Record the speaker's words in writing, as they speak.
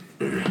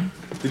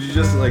Did you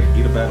just like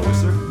eat a bad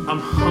oyster? I'm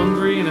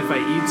hungry, and if I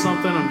eat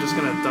something, I'm just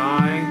gonna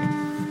die.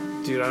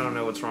 Dude, I don't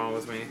know what's wrong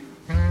with me.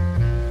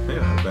 Maybe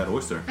I had a bad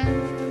oyster.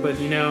 But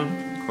you know,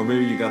 Or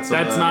maybe you got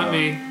some. that's not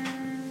me.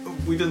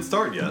 We didn't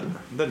start yet.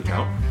 It doesn't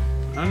count.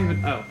 I don't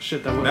even. Oh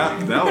shit, that was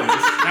me. That was.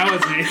 That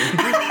was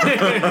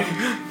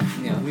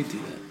me. Yeah, let me do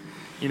that.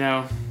 You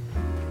know,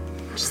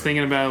 just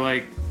thinking about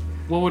like,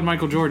 what would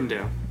Michael Jordan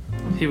do?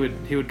 He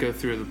would go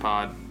through the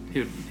pod.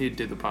 He'd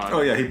do the pod.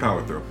 Oh yeah, he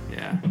powered through.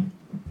 Yeah.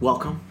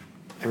 Welcome,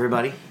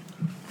 everybody,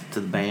 to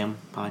the BAM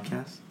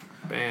podcast.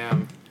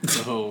 Bam.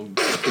 Oh,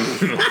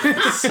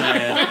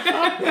 sad.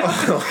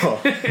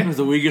 That was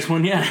the weakest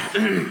one yet.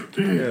 Yeah,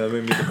 that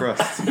made me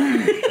depressed.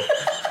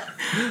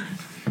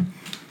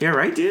 Yeah,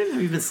 right, dude?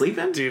 Have you been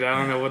sleeping? Dude, I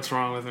don't know what's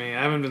wrong with me.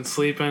 I haven't been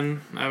sleeping.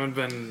 I haven't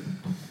been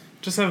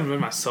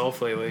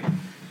myself lately.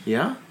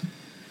 Yeah?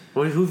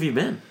 Who have you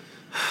been?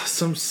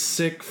 Some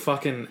sick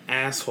fucking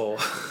asshole.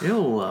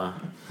 Ew.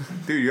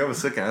 Dude, you have a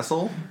sick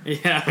asshole?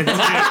 Yeah,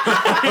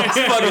 It's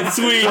fucking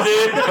sweet,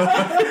 dude.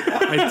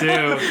 I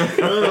do.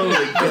 Oh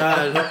my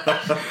god.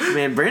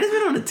 Man, Brandon's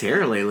been on a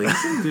tear lately.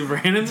 Dude,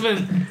 Brandon's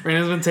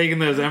been taking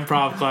those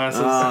improv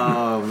classes.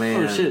 Oh,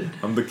 man. Oh, shit.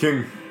 I'm the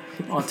king.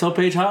 I'll tell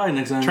Paige hi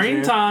next time.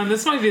 Train time.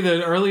 This might be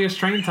the earliest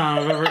train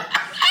time I've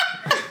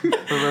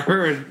ever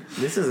heard.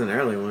 This is an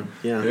early one.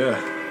 Yeah.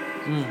 Yeah.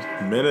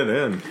 Minute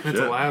in. It's Shit.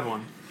 a loud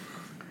one.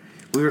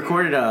 We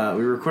recorded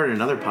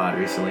another pod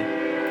recently.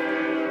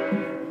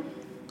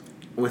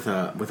 With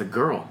a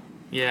girl.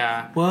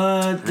 Yeah.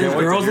 What? There's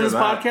wait to girls in hear this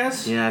that.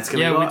 podcast? Yeah, it's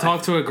gonna Yeah, go we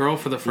talked to a girl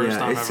for the first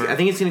time it's- ever. I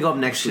think it's gonna go up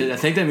next Shit, week. I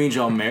think that means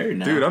y'all married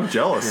now. Dude, I'm Yeah.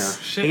 jealous.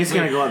 I Shit, think it's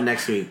gonna wait. go up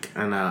next week.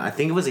 And I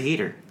think it was a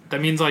heater. That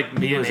means like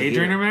me it and was a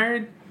Adrian year. are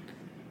married?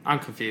 I'm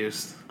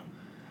confused.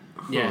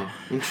 Yeah.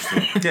 Interesting.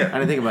 I Yeah.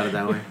 didn't think about it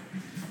that way.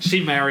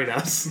 She married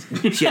us.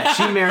 Yeah,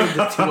 she married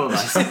the two of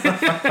us.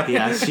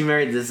 Yeah, she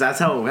married this. That's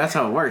how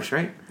it works,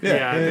 right?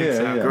 Yeah, I think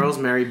so. Girls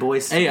marry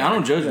boys. Hey, I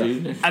don't judge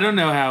you. I don't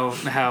know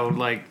how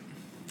like,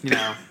 you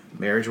know,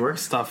 Marriage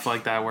works. stuff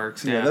like that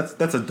works. Yeah, Yeah.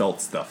 that's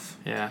adult stuff.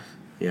 Yeah.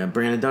 Yeah,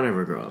 Brandon, don't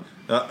ever grow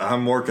up.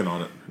 I'm working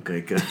on it.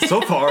 Okay, good.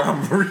 So far,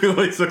 I'm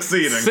really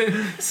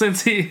succeeding.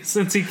 Since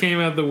he came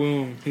out the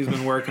womb, he's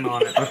been working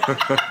on it.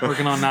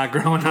 Working on not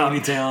growing up.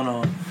 Ponytail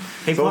on.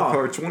 Hey, So Paul.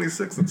 far,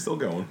 26 and still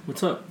going.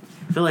 What's up?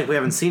 I feel like we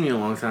haven't seen you in a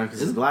long time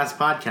because the last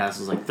podcast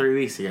was like 3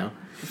 weeks ago.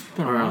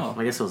 Been a Or while.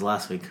 I guess it was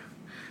last week.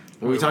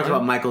 We Wait, talked what?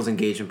 about Michael's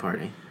engagement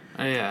party.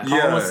 Yeah.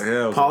 Yeah, Paul was-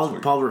 yeah. it was Paul last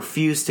week. Paul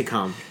refused to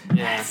come.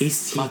 Yeah. He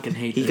Fucking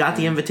hate He that got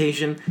the guy.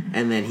 invitation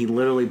and then he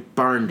literally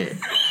burned it,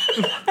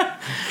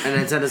 and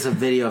then sent us a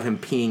video of him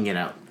peeing it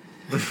out.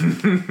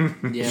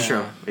 Yeah. It's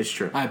true. It's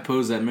true. I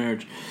opposed that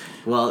marriage.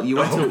 Well, you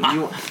went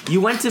to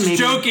you went to maybe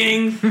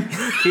Joking.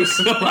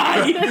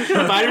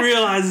 I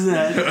realize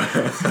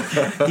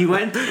that. you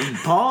went.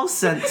 Paul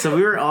sent. So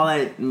we were all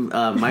at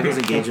Michael's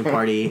engagement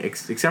party,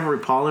 except for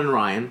Paul and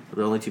Ryan,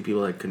 the only two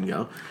people that couldn't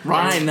go.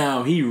 Ryan,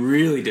 no, he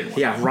really didn't.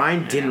 Yeah,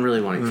 Ryan didn't really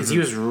want it because he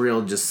was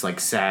real, just like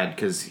sad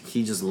because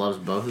he just loves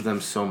both of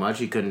them so much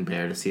he couldn't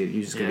bear to see it. He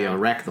was just gonna be Yeah. a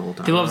wreck the whole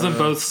time. He loves them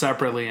both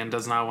separately and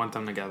does not want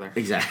them together.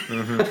 Exactly.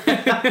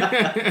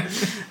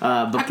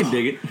 I can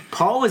dig it.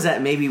 Paul was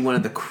at maybe one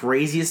of the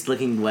craziest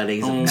looking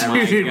weddings Oh I've ever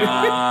my seen.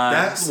 god.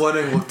 That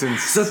wedding looked insane.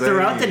 So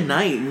throughout the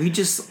night,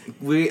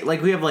 we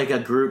have like a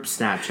group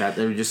Snapchat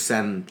that we just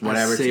send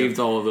whatever I saved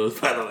to. all of those,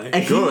 by the way.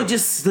 And he Good. would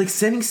just like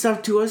sending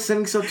stuff to us,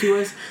 and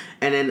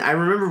then I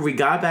remember we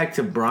got back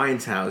to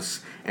Brian's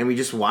house and we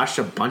just watched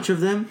a bunch of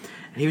them.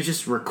 And he was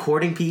just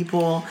recording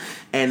people,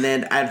 and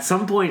then at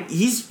some point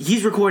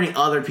he's recording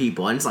other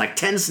people, and it's like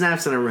 10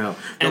 snaps in a row.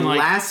 The And, like,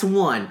 last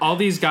one, All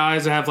these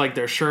guys have like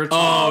their shirts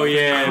Oh off.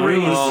 yeah,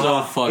 crazy. it was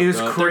so fucked It was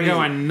up. crazy. They're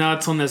going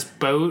nuts on this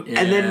boat.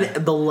 Yeah. and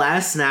then the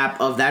last snap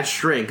of that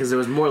string, because there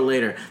was more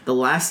later. The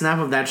last snap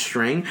of that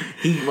string,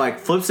 he like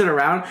flips it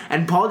around,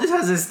 and Paul just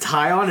has his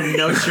tie on and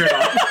no shirt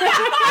on.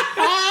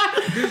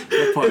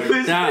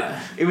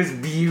 It was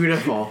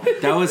beautiful.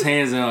 That was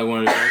hands down like one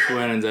of the best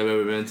weddings I've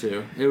ever been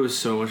to. It was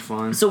so much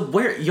fun. So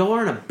where y'all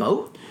are on a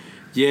boat?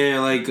 Yeah,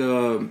 like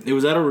it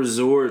was at a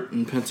resort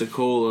in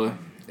Pensacola,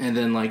 and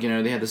then like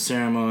they had the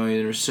ceremony,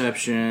 the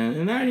reception,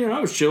 and I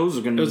was chill.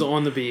 It It was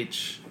on the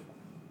beach.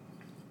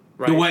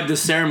 Right. the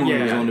ceremony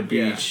was Yeah, on the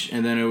yeah. beach,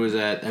 and then it was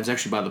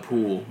actually by the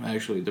pool.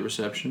 Actually, the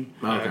reception.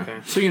 Oh, okay. Okay.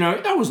 So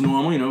that was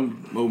normal,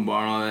 open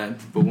bar and all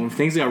that. But when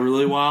things got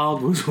really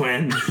wild was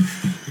when.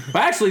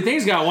 But actually,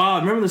 things got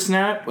wild. Remember the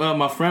snap?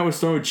 My friend was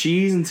throwing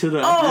cheese into the.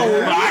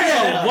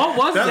 yeah. What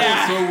was That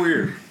that? was so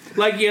weird.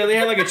 Like, they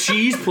had like a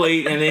cheese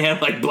plate and they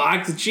had like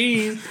blocks of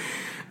cheese.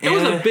 It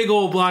was a big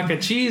old block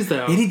of cheese,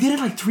 though. And he did it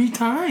like 3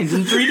 times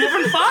in 3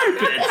 different fire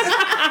pits.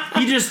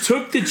 He just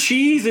took the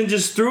cheese and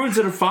just threw it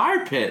into the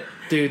fire pit.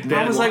 Dude, I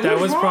that was like, that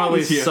what's was wrong probably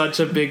with you? such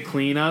a big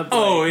cleanup.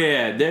 Oh Like,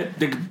 yeah,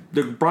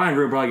 the Brian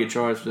Group probably get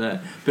charged for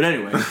that. But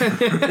anyway,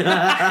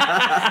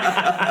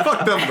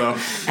 Fuck them though.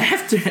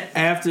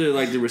 after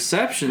like the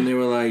reception, they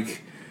were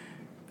like,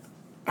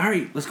 "All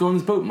right, let's go on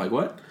this boat." I'm like,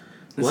 "What?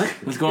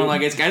 Let's go on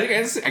like I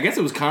guess it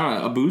was kind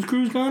of a booze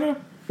cruise, kind of."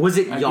 Was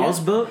it I y'all's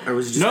guess. boat or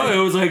was it just No, like, it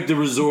was like the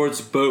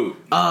resort's boat.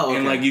 Oh, okay.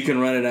 And like you can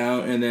rent it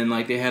out, and then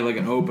like they had like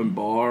an open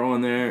bar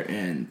on there,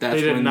 and that's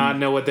They did when, not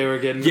know what they were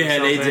getting. Yeah,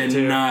 they themselves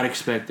did into. not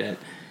expect that,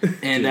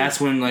 and that's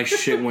when like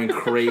shit went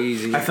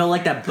crazy. I felt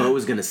like that boat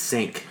was gonna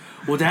sink.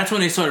 Well, that's when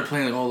they started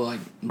playing like all the like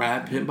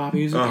rap hip hop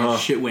music, and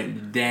shit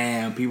went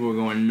down. People were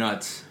going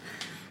nuts.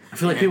 I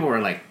feel like people were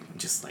like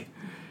just like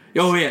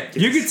Oh yeah,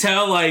 you could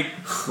tell like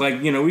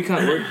you know we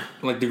kind of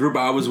like the group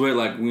I was with,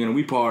 like you know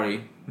we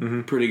party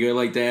pretty good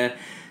like that.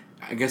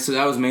 I guess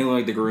that was mainly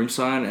like the groom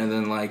side, and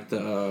then like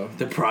the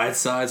bride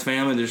side's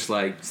family just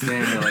like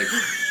standing there like,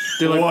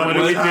 They're like, what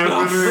do we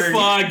do?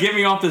 fuck, get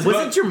me off this boat.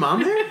 wasn't your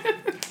mom there?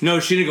 No,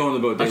 she didn't go on the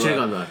boat. I should have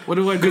gone there. What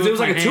do I do? Because it was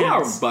with like my a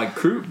 2-hour hands? like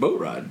crew boat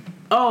ride.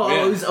 Oh,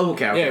 Yeah. it was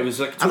okay. Yeah, it was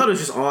like I thought it was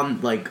just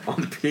on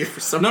the pier for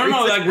some no,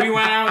 reason. like we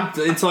went out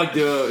into like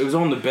it was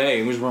on the bay,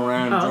 and we just went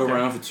around, drove okay.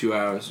 around for 2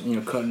 hours, you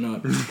know, cutting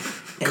up.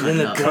 And then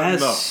the up.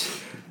 best,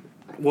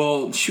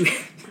 well,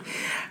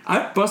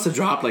 I must have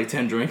dropped like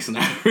 10 drinks an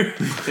hour.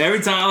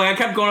 Every time, like I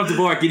kept going up to the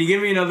bar, can you give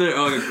me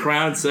another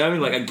Crown 7?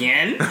 Like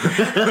again?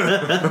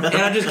 And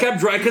I just kept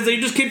drinking because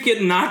they just kept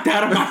getting knocked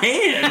out of my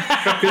hand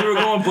because we were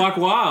going buck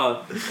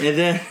wild. And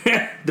then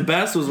the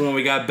best was when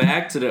we got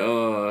back to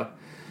the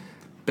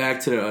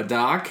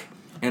dock,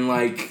 and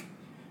like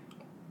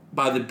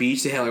by the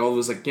beach they had like all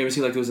those like you ever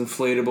see like those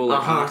inflatable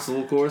like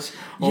obstacle course?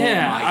 Yeah,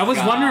 Oh my I was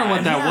God. wondering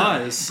what that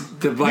Yeah. was.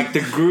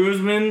 the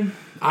groomsmen.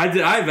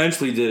 I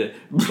eventually did it,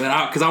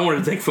 but because I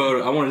wanted to take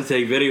photos, I wanted to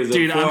take videos. of it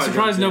Dude, before I'm I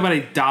surprised jumped in.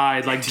 nobody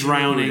died like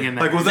drowning in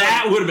that. Like, was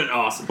That that would have been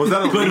awesome. was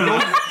that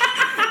illegal?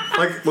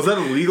 Like, was that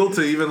illegal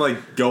to even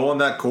like go on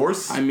that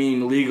course? I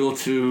mean, legal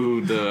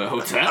to the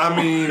hotel. I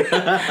mean,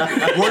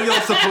 were y'all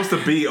supposed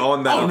to be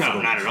on that? Oh, no,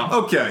 obstacle? not at all.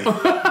 Okay,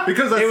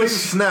 because I think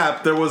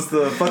Snap, there was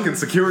the fucking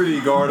security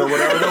guard or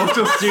whatever that was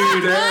just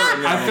staring.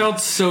 I felt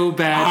so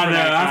bad. I for know,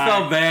 that I guy.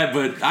 felt bad,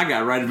 but I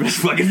got right in his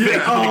fucking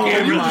face. Oh, I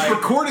and you were just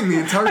recording the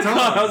entire I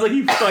time. was like,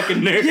 you fucking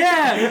nerd.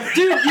 Yeah,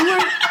 dude,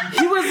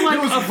 he was like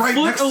He was a right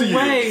foot next to you.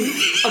 away.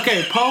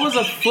 Okay, Paul was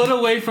a foot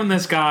away from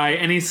this guy,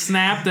 and he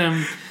snapped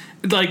him.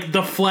 Like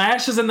the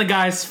flash is in the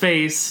guy's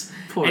face,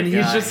 Poor and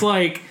guy. he's just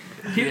like.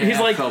 He's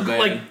I like, felt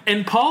bad.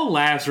 and Paul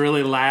laughs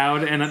really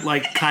loud and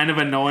like kind of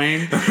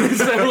annoying.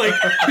 So like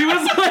he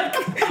was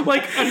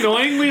like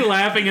annoyingly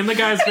laughing in the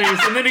guy's face,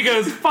 and then he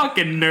goes,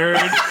 "Fucking nerd,"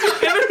 and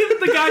then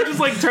the guy just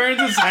like turns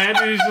his head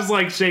and he's just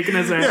like shaking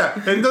his head. Yeah,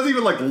 and he doesn't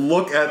even like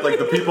look at like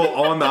the people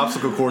on the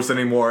obstacle course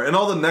anymore. And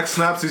all the next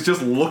snaps, he's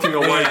just looking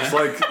away, just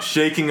like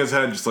shaking his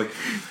head, just like,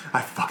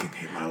 I fucking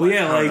hate my life. Well,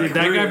 yeah, like Dude,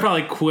 that guy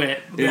probably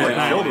quit. Yeah,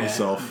 like killed yeah.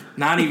 himself.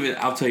 Not even.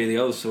 I'll tell you the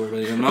other story,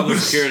 but another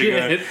security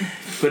Shit. guard.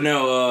 But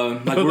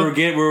no, like we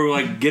were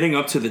like getting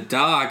up to the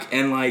dock,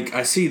 and like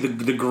I see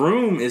the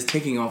groom is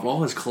taking off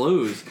all his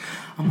clothes.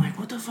 I'm like,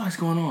 what the fuck's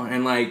going on?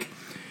 And like,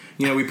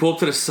 you know, we pull up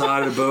to the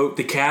side of the boat.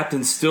 The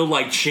captain's still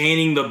like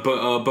chaining the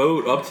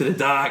boat up to the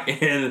dock,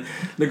 and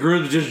the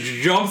groom just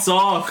jumps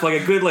off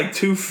like a good like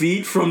 2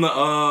 feet from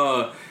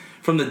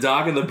the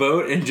dock of the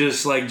boat, and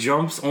just like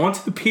jumps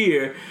onto the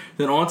pier,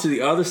 then onto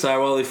the other side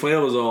while the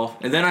inflatable was off.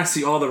 And then I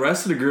see all the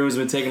rest of the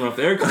groomsmen taking off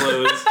their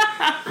clothes.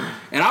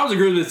 And I was a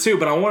groomsman too,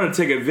 but I wanted to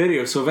take a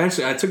video. So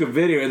eventually I took a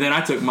video, and then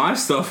I took my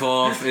stuff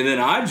off, and then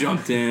I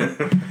jumped in.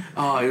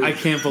 Oh, it was, I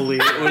can't believe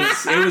it.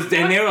 it was,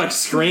 and they were like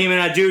screaming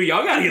at dude,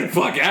 y'all gotta get the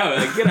fuck out,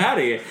 like get out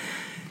of here.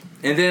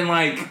 And then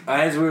like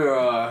as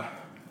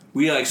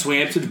we like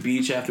swam to the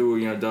beach after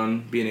we were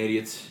done being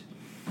idiots,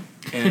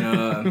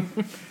 and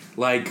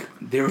like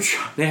they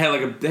had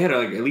like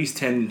at least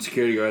 10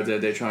 security guards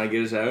out there trying to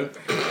get us out,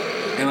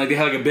 and like they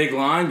had like a big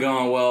line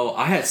going. Well,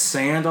 I had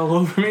sand all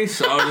over me,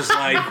 so I was just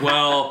like,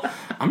 well,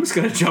 I'm just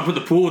gonna jump in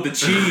the pool with the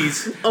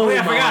cheese. Oh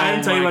yeah, I forgot. I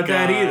didn't tell you my about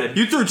that God. either.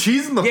 You threw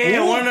cheese in the Yeah,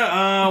 pool?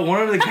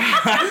 one of the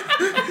guys.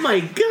 Oh my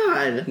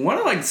god. One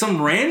of like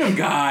some random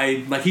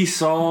guy, like he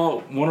saw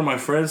one of my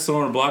friends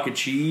throwing a block of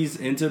cheese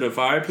into the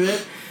fire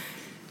pit,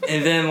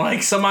 and then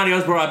like somebody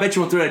else, bro, I bet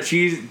you won't throw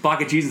that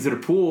block of cheese into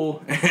the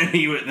pool, and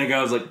the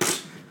guy was like,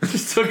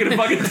 just took it and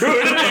fucking threw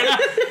it in there.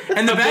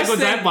 And the How big best was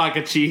thing, that block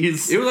of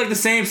cheese? it was like the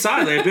same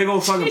size, like a big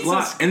old fucking Jesus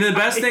block. And the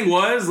best thing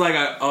was, like,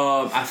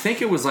 I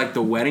think it was like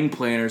the wedding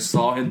planner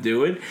saw him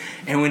do it,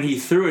 and when he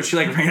threw it, she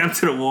like ran up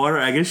to the water.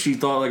 I guess she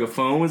thought like a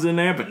phone was in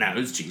there, but no, it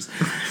was cheese.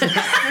 No,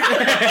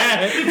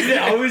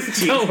 it was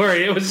cheese. Don't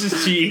worry, it was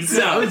just cheese.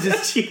 No, it was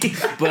just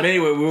cheese. But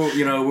anyway, we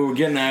were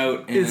getting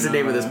out. And, It's the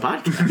name of this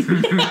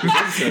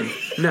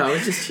podcast. No,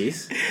 it's just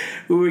cheese.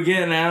 We were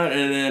getting out,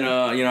 and then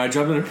I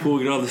jumped in the pool,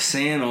 get all the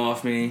sand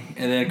off me,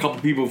 and then a couple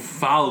people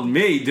followed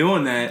me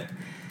doing that,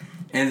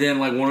 and then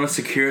like one of the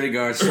security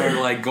guards started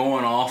like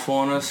going off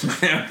on us.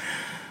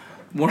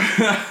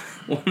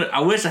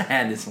 I wish I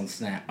had this on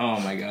Snap. Oh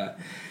my god.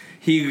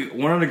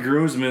 One of the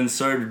groomsmen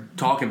started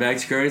talking back to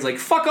security. He's like,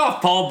 "Fuck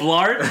off, Paul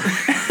Blart!"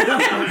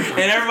 And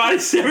everybody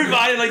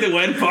like the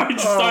wedding party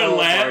just started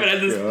laughing at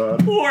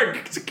this poor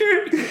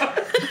security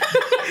guard.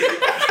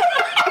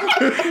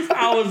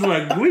 I was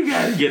like, we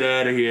gotta get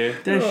out of here.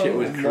 That shit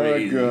was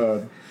crazy.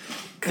 God.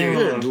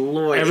 Good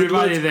lord.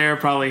 Everybody there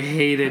probably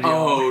hated you.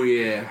 Oh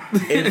yeah.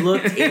 It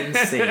looked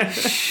insane.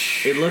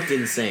 It looked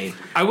insane.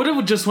 I would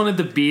have just wanted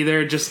to be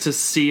there just to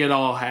see it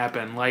all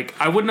happen. Like,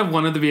 I wouldn't have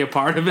wanted to be a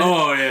part of it.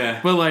 Oh yeah.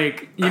 But,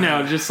 like, you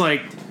know, just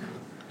like,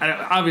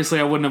 obviously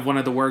I wouldn't have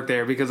wanted to work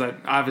there because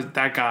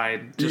that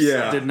guy just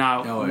did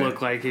not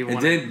look like he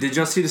wanted. And did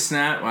y'all see the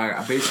snap?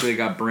 I basically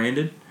got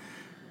branded.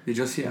 Did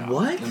y'all see that?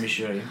 What? Let me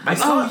show you. I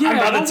saw. yeah. I'm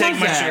about what to take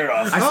was my that? shirt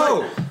off. I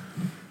saw.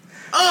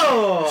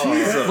 Oh,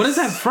 Jesus. What is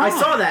that from? I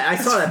saw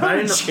that, but I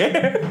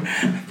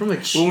didn't know. From a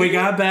chair. When we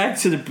got back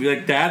to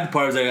the after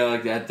party, was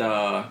like at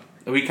the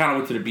we kind of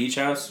went to the beach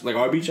house, like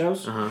our beach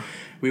house.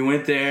 We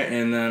went there,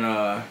 and then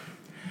I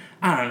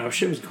don't know,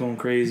 shit was going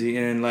crazy,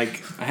 and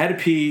like I had to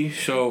pee,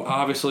 so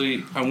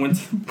obviously I went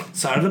to the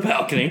side of the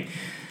balcony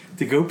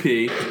to go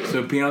pee,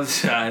 so pee on the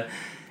side.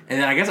 And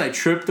then I guess I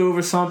tripped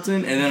over something,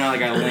 and then I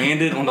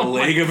landed on the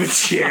leg of a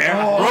chair.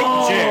 Broke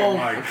the chair. Oh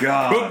my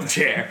god. Broke the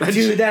chair.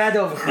 Dude, that had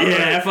to have hurt.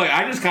 Yeah, I feel like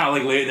I just kind of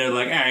like laid there,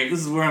 like, all right, this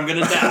is where I'm gonna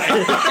die.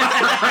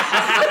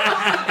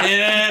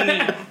 And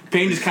then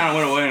pain just kind of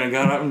went away, and I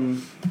got up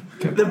and.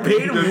 The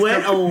pain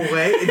went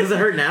away. It doesn't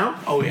hurt now.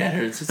 Oh yeah, it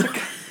hurts. It's like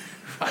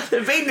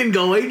The pain didn't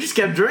go away. You just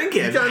kept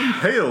drinking. You got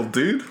impaled,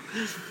 dude.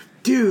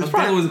 Dude,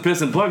 probably was a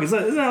piss and plug.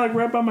 Isn't that like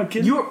right by my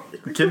kidney? you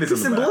were Kidneys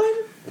in the pissing back. blood?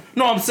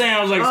 No, I'm saying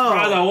I was like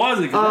surprised I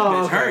wasn't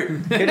because that bitch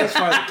hurt.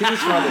 Kidneys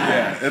farther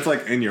back. Yeah, it's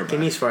like in your back.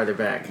 Kidneys farther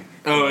back.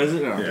 Oh, is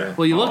it? Oh, Yeah.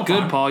 Well, you look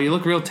good, Paul. You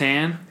look real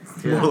tan.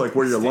 More like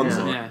where your lungs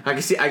are. Yeah. I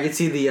can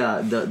see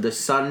the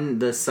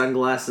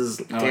sunglasses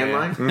tan yeah.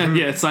 line.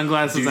 Yeah,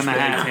 sunglasses and a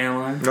hat. Tan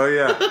line. Oh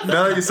yeah.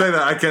 Now that you say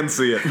that, I can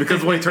see it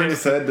because when he turns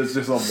his head, there's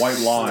just a white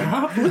line.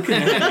 Stop looking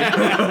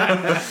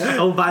at me.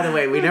 Oh, by the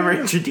way, we never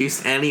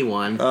introduced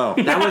anyone. Oh.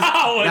 That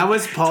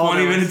was Paul.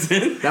 20 that was- minutes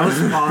in. That was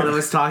Paul that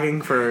was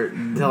talking for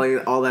telling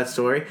all that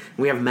story.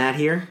 We have Matt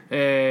here.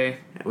 Hey.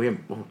 We have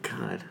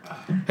God.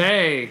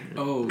 Hey.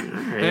 Oh,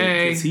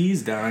 Hey. because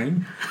he's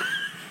dying.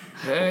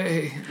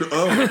 Hey.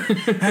 Oh.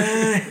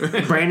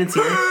 Brandon's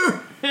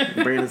here.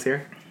 Brandon's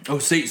here. Oh,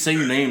 say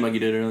your name like you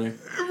did earlier.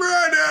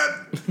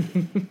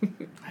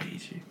 Brandon. I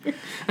hate you.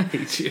 I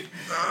hate you.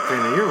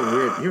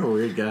 Brandon, you're a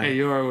weird guy. Hey,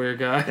 you are a weird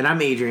guy. And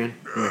I'm Adrian,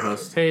 your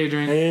host. Hey,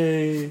 Adrian.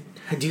 Hey.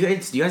 Do you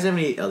guys have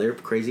any other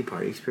crazy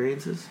party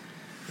experiences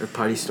or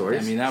party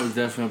stories? I mean, that was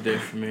definitely up there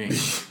for me.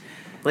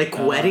 like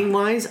wedding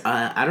wise,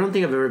 I don't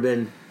think I've ever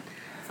been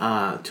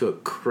to a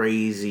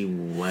crazy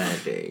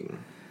wedding.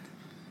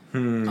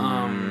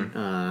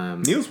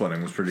 Neil's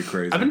wedding was pretty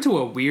crazy. I've been to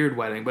a weird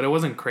wedding, but it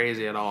wasn't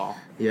crazy at all.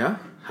 Yeah?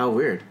 How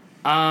weird.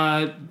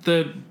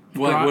 The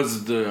What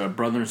was the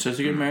brother and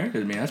sister get married? I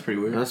mean, that's pretty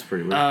weird. That's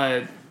pretty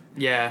weird.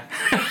 yeah.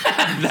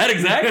 That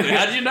exactly.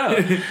 How'd you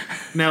know?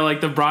 No,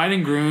 like the bride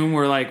and groom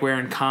were like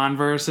wearing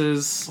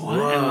Converses,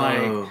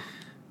 and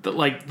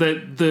like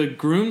the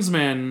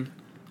groomsmen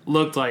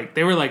looked like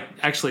they were like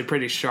actually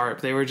pretty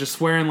sharp. They were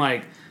just wearing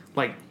like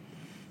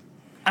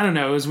I don't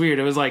know. It was weird.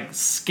 It was like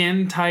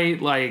skin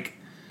tight, like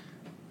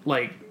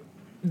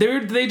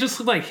they just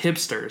looked like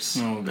hipsters.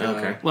 Oh, God.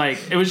 Okay.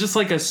 Like it was just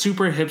like a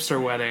super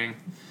hipster wedding,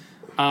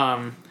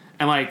 and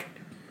like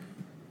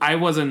I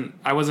wasn't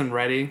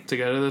ready to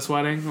go to this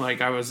wedding.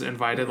 Like I was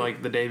invited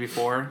like the day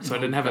before, so I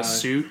didn't have a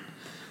suit.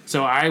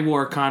 So I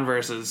wore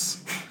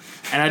Converses,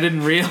 and I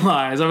didn't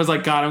realize. I was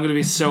like, God, I'm gonna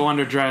be so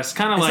underdressed.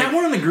 Kind of Is like. that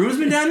one of the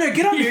groomsmen down there?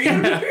 Get up here.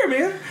 Get up here,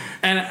 man.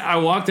 And I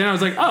walked in. I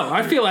was like, oh,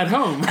 I feel at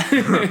home.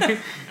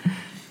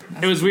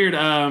 It was weird.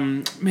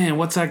 Man,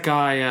 what's that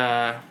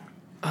guy?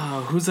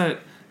 Who's that?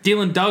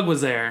 Dylan Doug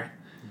was there.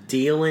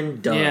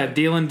 Dylan Doug. Yeah,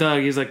 Dylan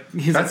Doug. He's that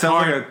a sounds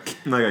car.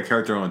 like a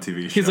character on a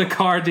TV show. He's a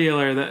car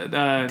dealer that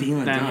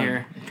Dylan down Doug.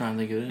 here. I'm trying to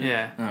think of it.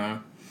 Yeah.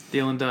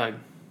 Dylan Doug.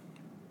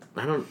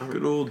 I don't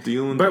good old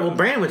Dylan. Well,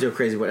 Brandon went to a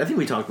crazy wedding. I think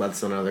we talked about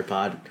this on another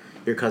pod.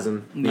 Your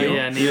cousin Oh, Neil.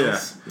 yeah,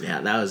 Neil's. Yeah,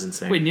 that was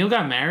insane. Wait, Neil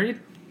got married?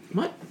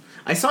 What?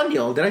 I saw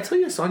Neil. Did I tell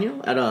you I saw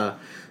Neil at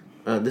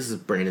this is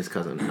Brandon's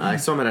cousin. I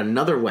saw him at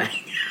another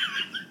wedding.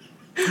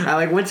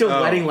 I went to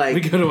a wedding We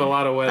go to a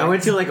lot of weddings. I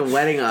went to a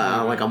wedding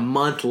like a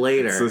month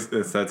later.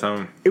 It's that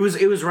time. It was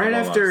right All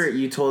after us.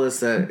 you told us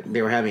that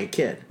they were having a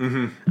kid.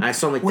 Mm-hmm. I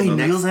saw him the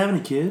next. having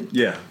a kid?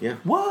 Yeah. Yeah.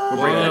 What?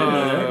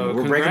 Whoa,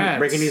 We're breaking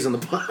congrats. news on the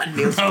pod.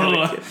 Neil's having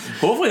a kid.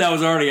 Hopefully that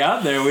was already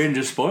out there. We didn't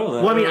just spoil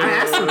that. Well, I mean,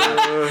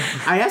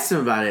 I asked him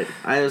about it.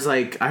 I was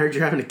like, I heard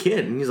you're having a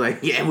kid, and he's like,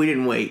 yeah, we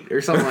didn't wait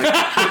or something like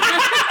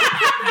that.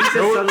 He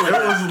said something like It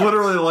that. was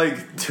literally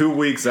like 2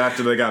 weeks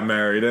after they got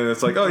married, and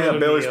it's like, oh yeah, Oh,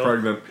 Bailey's Neil.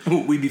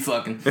 pregnant. we be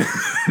fucking.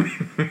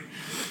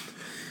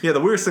 Yeah, the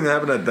weirdest thing that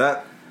happened at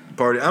that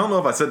party, I don't know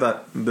if I said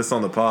this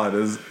on the pod,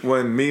 is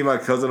when me, my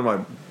cousin, and my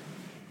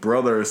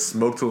brother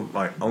smoked with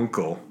my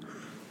uncle.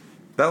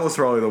 That was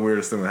probably the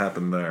weirdest thing that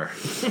happened there.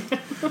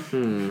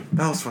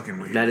 That was fucking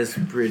weird. That is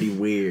pretty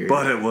weird.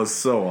 But it was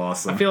so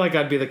awesome. I feel like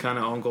I'd be the kind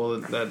of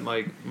uncle that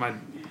like my.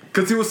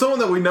 Because he was someone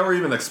that we never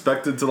even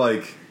expected to,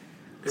 like,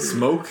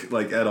 smoke,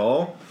 like, at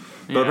all.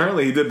 But Yeah.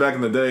 apparently he did back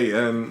in the day,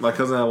 and my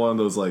cousin had one of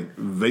those, like,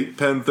 vape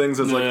pen things.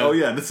 It's like, Yeah. oh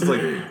yeah, this is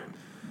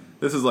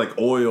like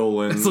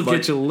oil and... This will like,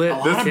 get you lit. A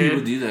lot of kid.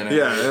 people do that.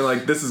 Yeah, and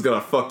like this is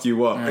gonna fuck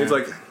you up. Yeah. And he's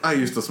like, I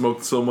used to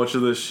smoke so much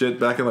of this shit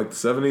back in like the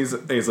 70s,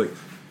 and he's like,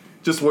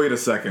 just wait a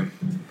second.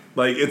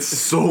 Like, it's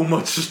so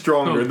much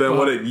stronger than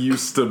what it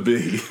used to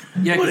be.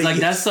 Yeah, What because it like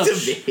that used stuff,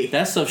 to be.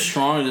 that stuff's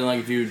stronger than like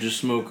if you just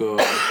smoke a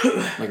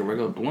like a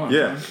regular blunt.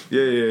 Yeah.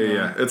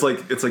 It's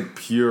like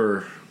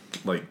pure,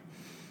 like,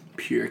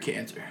 Pure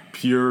cancer.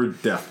 pure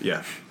death.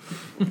 Yeah.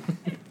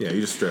 Yeah,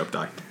 you just straight up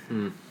die.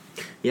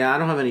 Yeah, I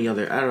don't have any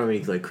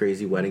like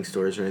crazy wedding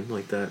stories or anything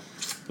like that.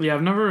 Yeah,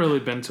 I've never really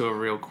been to a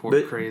real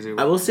But crazy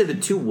I will say the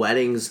 2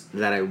 weddings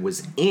that I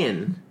was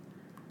in,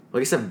 well,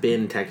 I guess I've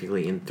been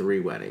technically in 3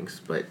 weddings,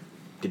 but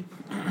the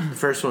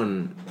first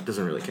one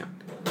doesn't really count.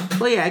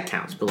 Well, yeah, it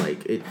counts, but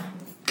like it.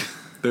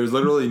 There's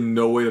literally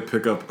no way to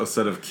pick up a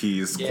set of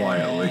keys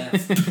quietly.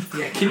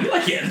 Yeah, can you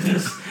like edit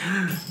this?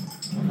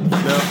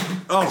 No.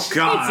 Oh,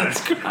 God.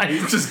 Jesus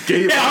Christ. Just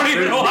gave Yeah, I up. don't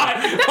even know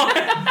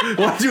why.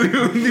 Why'd you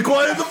even be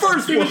quiet at the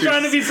first He one? was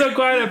trying to be so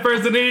quiet at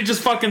first, and then he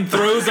just fucking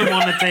throws him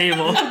on the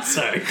table.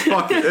 Sorry.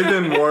 Fuck it. It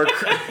didn't work.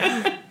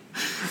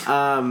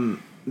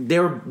 They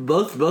were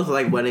both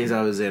like weddings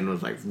I was in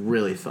was like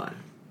really fun.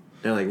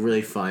 They're like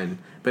really fun,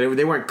 but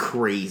they weren't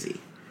crazy.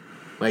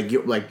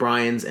 Like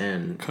Brian's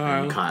and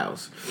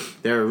Kyle's.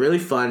 They were really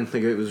fun.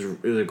 Like it was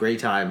a great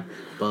time,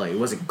 but like it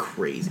wasn't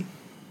crazy.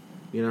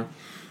 You know.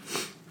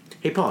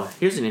 Hey Paul,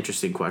 here's an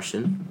interesting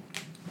question.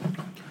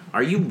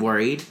 Are you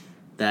worried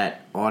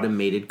that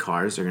automated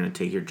cars are going to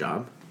take your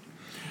job?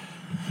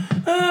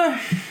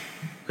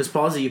 Because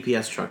Paul's a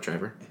UPS truck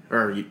driver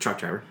truck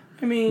driver.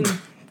 I mean,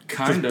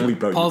 kind of.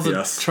 Bleep out Paul's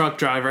UPS. a truck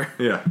driver.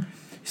 Yeah.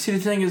 See, the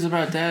thing is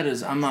about that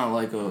is I'm not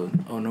like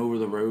an over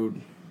the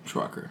road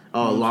trucker.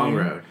 Oh, long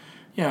road.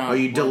 Yeah. Oh,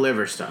 you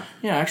deliver stuff.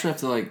 Yeah, I actually have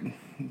to like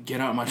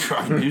get out my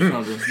truck and do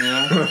something, you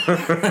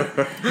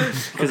know?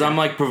 Because I'm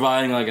like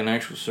providing like an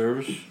actual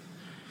service,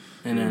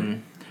 and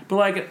then, but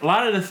like a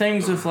lot of the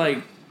things with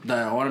like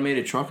the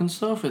automated truck and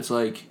stuff, it's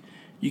like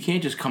you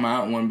can't just come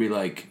out and want to be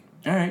like,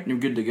 all right, you're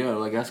good to go.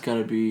 Like that's got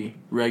to be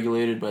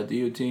regulated by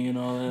DOT and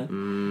all that.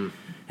 And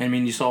I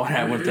mean, you saw what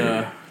happened with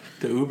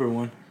the Uber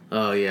one.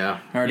 Oh yeah.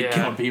 Already Yeah.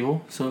 killing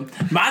people. So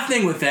my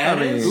thing with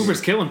that is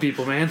Uber's killing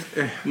people, man.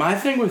 my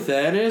thing with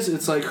that is,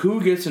 it's like who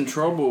gets in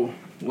trouble?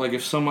 Like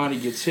if somebody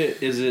gets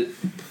hit, is it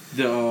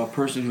the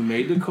person who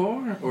made the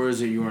car, or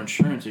is it your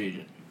insurance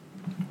agent?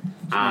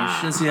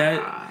 See,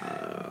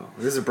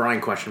 This is a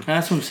Brian question.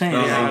 that's what I'm saying.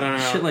 Uh-huh. Yeah, I don't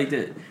know. shit like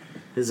that.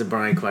 This is a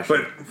Brian question.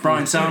 But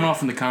Brian, sound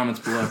off in the comments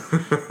below.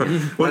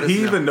 would us he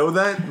know. even know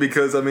that?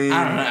 Because, I mean,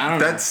 I don't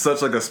know. that's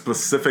such like a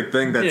specific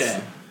thing that's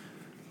Yeah,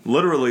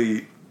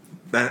 literally,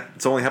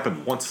 that's only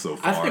happened once so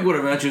far. I think what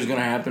eventually is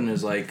gonna happen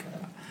is like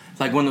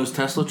when those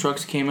Tesla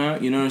trucks came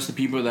out. You notice the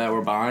people that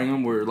were buying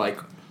them were like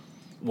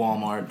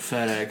Walmart,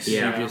 FedEx,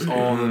 Yeah. UPS,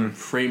 all the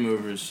freight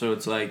movers. So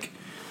it's like,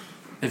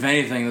 if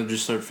anything, they'll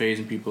just start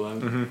phasing people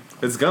out.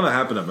 It's going to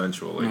happen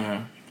eventually.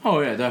 Yeah. Oh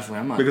yeah, definitely.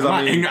 I'm not. Because,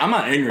 I mean, I'm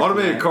not ignorant. to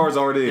Automated that. cars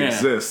already Yeah.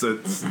 exist.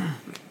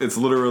 It's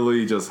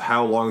literally just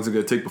how long is it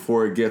going to take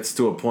before it gets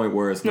to a point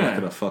where it's not Yeah.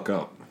 going to fuck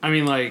up. I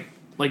mean, like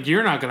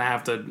you're not gonna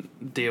have to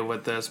deal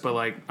with this, but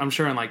like I'm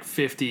sure in like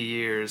 50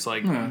 years,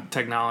 like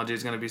technology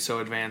is gonna be so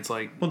advanced.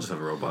 Like, We'll just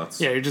have robots.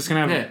 yeah, you're just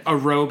gonna have Yeah. a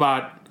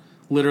robot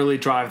literally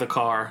drive the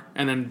car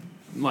and then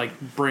like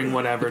bring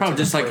whatever. Probably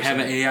to just the like person.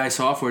 have an AI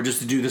software just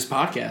to do this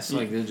podcast.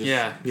 Like they just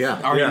Yeah.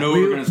 yeah. I already Yeah. know what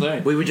you're gonna say.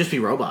 We would just be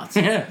robots.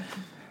 Yeah,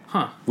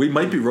 We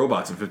might be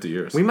robots in 50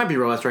 years. We might be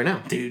robots right now.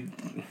 dude.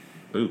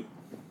 Ooh.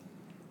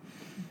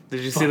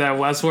 Did you see that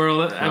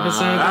Westworld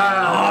episode?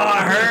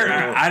 I heard.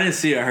 I didn't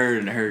see. I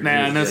heard.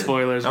 Nah, no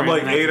spoilers. I'm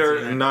Brandon like 8 hasn't or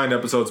seen it. 9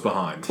 episodes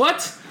behind.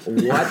 What?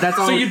 What? That's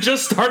all. So you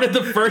just started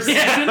the first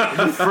season?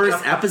 the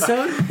first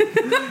episode?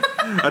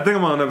 I think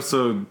I'm on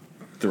episode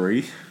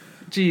 3.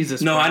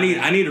 Jesus. No, Brandon.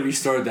 I need to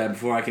restart that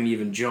before I can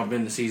even jump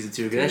into season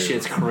 2 because that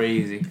shit's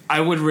crazy. I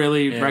would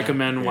really Yeah.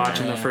 recommend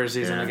watching the Yeah. first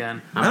season Yeah.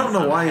 again. I don't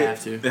know why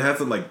have it to.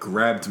 hasn't like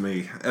grabbed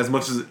me as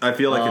much as I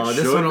feel like Oh, it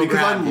this should one will because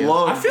I grab you.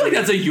 love. I feel like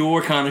that's a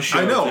your kind of show.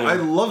 I know too. I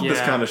love this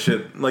Yeah. kind of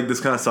shit, like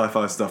this kind of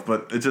sci-fi stuff,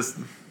 but it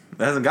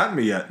hasn't gotten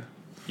me yet.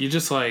 You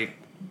just like,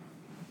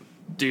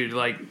 dude,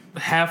 like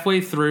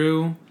halfway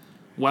through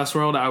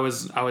Westworld, I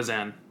was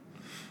in.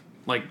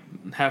 Like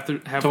halfway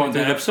Talking through about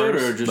the episode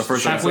first, or just The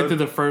first halfway episode?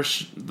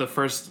 through the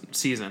first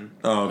season.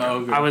 Oh, okay. Oh,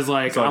 okay. I was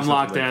like, So I I'm just have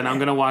locked to, like, in. I'm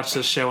gonna watch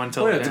this show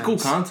until Oh yeah, it it's a cool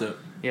ends. concept.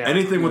 Yeah.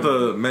 Anything with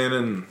the man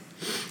in,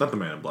 not the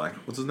Man in Black.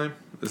 What's his name?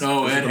 Is it Ed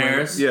the man-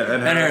 Harris. Yeah, Ed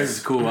Harris. is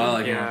cool. I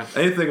like Yeah.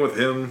 him. Anything with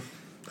him,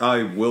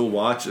 I will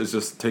watch. It's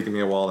just taking me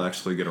a while to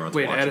actually get around to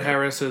Wait, watching Ed it.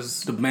 Harris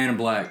is. The Man in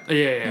Black.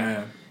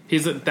 Yeah.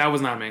 That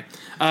was not me.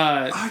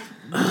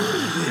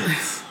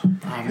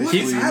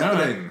 What's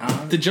happening?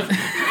 Did you,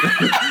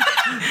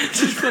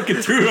 Just fucking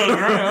threw it on the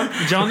ground.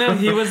 did y'all know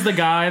he was the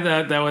guy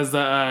that was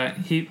the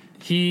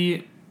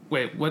he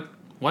wait what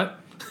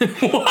the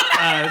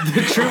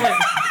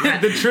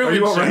Truman Are you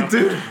Show. alright,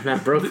 dude?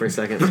 That broke for a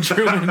second.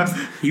 Truman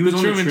He was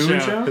on the Truman Truman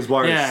Show. Show. His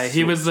wire yeah, is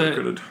he so was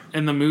circuited.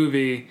 in the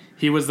movie.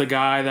 He was the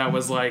guy that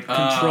was like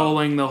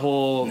controlling the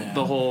whole I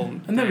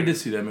never thing. did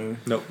see that movie.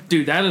 Nope.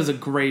 Dude, that is a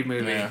great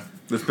movie. Yeah.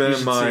 It's been You in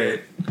should my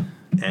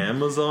see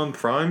Amazon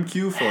Prime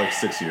queue for like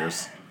 6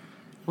 years.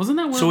 Wasn't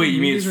that one? So of wait, the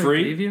you mean movies it's I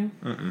free? gave you?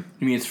 You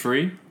mean it's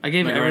free? I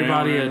gave Like,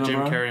 everybody right now, a Amazon Jim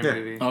Prime? Carrey Yeah.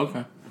 movie. Oh,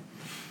 okay.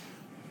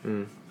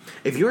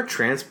 If you're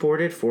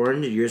transported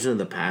 400 years into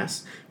the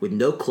past with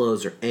no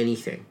clothes or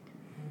anything,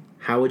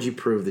 how would you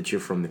prove that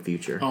you're from the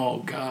future? Oh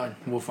God.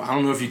 Well, I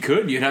don't know if you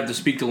could. You'd have to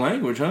speak the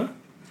language, huh?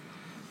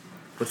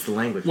 What's the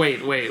language?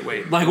 Wait. Like,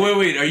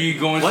 wait. Are you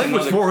going?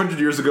 Language to 400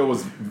 years ago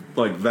was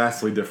like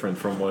vastly different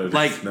from what it is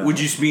Like, now. would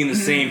you be in the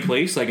same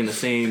place, like in the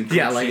same?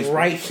 Yeah, like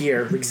right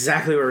here,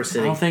 exactly where we're I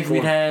sitting. don't think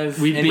we'd have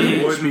We'd any be-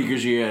 English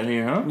speakers yet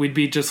here, huh? We'd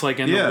be just like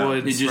in Yeah. the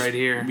It'd woods just right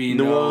here. Be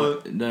No,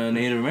 the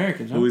Native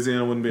Americans. Huh?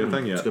 Louisiana wouldn't be a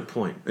thing That's yet. a good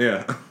point.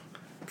 Yeah.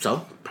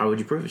 So, how would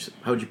you prove it?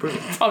 How would you prove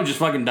it? I would just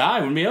fucking die.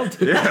 Wouldn't be able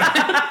to.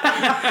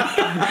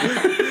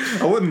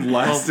 I wouldn't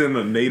last in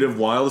the native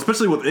wild,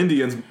 especially with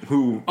Indians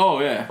who Oh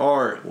yeah.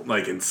 are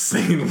like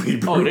insanely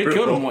brutal. Oh, they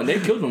killed them. They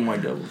killed them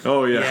white devils.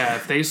 Oh yeah. Yeah,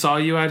 if they saw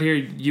you out here,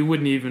 you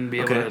wouldn't even be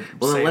able Okay. to.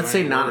 Well, then let's say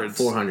many not words.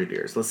 400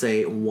 years. Let's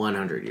say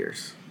 100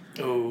 years.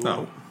 Oh.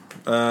 No.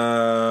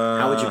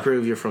 How would you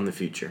prove you're from the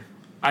future?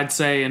 I'd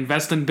say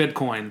invest in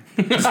Bitcoin.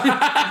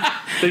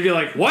 They'd be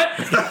like, "What?"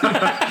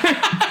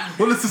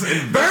 What is this?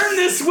 Burn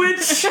this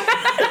switch.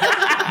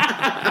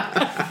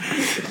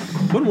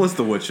 When was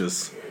the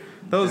witches?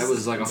 That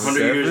was like 100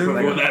 years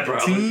before that,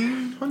 probably.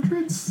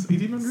 1800s?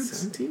 1800s?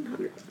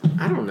 1700?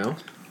 I don't know.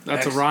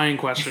 That's a Ryan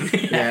question.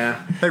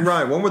 Yeah. Hey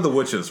Ryan, when were the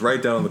witches?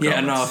 Write down in the Yeah,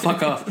 no, comments.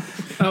 fuck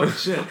off. Oh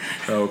shit!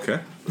 Oh, okay.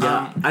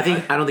 I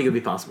don't think it'd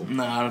be possible.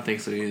 No, I don't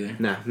think so either.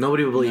 No,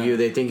 nobody would believe you.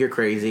 They think you're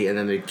crazy, and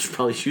then they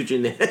probably shoot you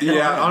in the head.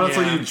 Yeah,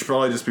 honestly, Yeah. you'd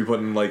probably just be put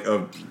in like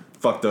a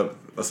fucked up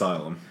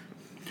asylum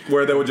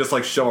where they would just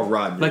like shove a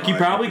rod. In your Like you eye.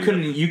 probably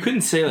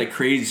couldn't say like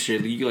crazy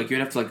shit. You'd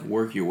have to like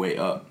work your way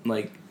up.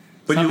 Like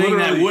But you something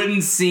that literally-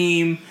 wouldn't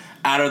seem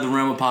out of the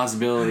realm of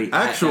possibility at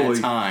Actually,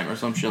 that time or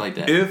some shit like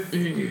that. If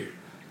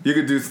you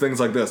could do things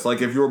like this,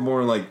 like if you were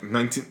born like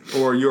 19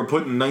 or you were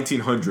put in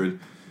 1900,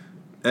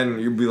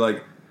 and you'd be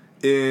like,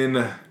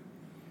 in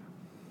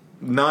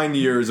 9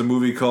 years, a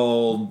movie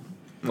called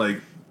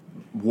like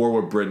War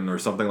with Britain or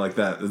something like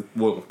that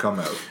will come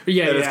out.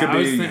 Yeah, And it's yeah. gonna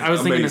I be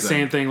was thinking the amazing.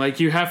 same thing. Like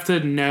you have to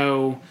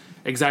know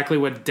exactly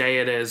what day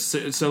it is.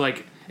 So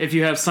like if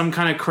you have some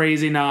kind of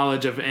crazy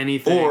knowledge of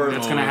anything Or-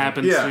 that's going to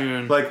happen Yeah,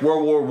 soon. like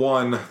World War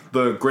One,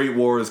 the Great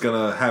War is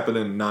gonna happen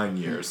in 9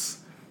 years.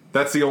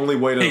 That's the only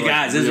way to. hey like,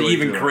 guys, there's an really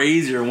even do it.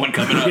 crazier one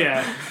coming up.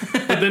 yeah,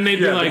 but then they'd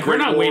Yeah, be the like, "We're Great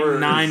not War waiting is-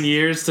 9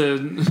 years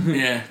to."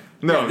 Yeah.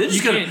 No, they're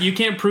just gonna- You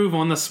can't prove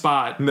on the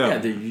spot. no, Yeah,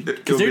 It'll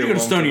because be they're a going to long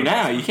stone you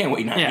time. now. You can't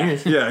wait 9 Yeah.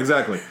 years. Yeah,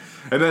 exactly.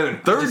 And then in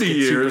 30 Super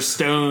years,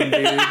 stoned,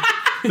 dude.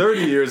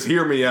 30 years,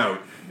 hear me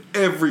out.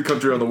 Every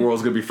country on the world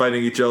is going to be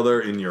fighting each other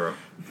in Europe.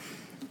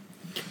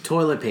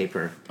 Toilet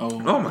paper. Oh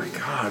my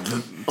god.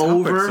 The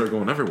Over. topics are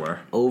going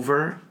everywhere.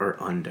 Over or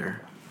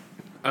under?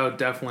 Oh,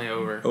 definitely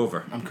over.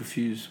 Over. I'm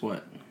confused.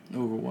 What?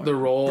 Over what? The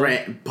roll.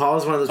 Brent,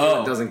 Paul's one of those people Oh.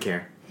 that doesn't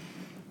care.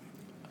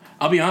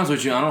 I'll be honest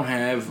with you. I don't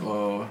have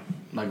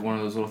like one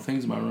of those little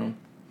things in my room.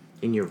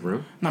 In your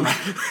room? You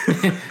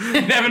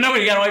never know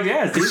when you gotta wipe your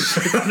ass,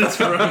 dude. That's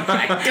for no,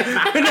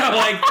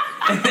 like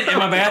in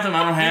my bathroom,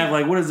 I don't have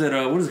like what is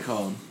it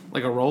called?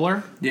 Like a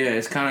roller. Yeah,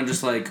 it's kind of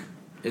just like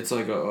it's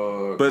like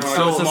a But kinda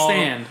still- like It's a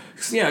stand.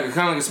 Yeah, kind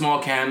of like a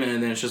small cabinet,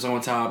 and then it's just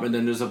on top, and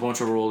then there's a bunch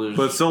of rollers.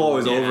 But it's still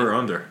always Yeah. over or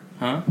under.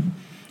 Huh?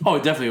 Oh,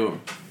 definitely over.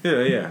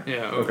 Yeah.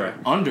 Yeah, over. Okay.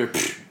 Under,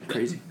 pfft,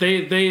 crazy.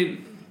 They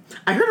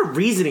I heard a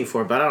reasoning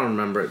for it, but I don't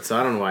remember it, so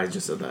I don't know why I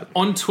just said that.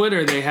 on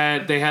Twitter they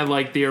had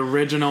like the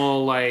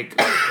original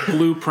like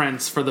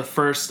blueprints for the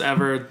first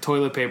ever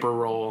toilet paper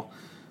roll,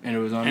 And it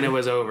was under. and it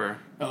was over.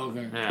 Oh,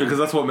 okay. Yeah. Because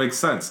that's what makes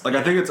sense. Like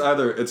I think it's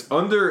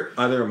under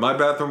either in my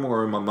bathroom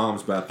or in my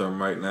mom's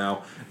bathroom right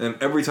now. And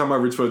every time I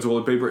reach for the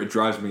toilet paper, it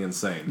drives me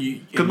insane.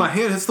 Because my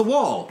hand hits the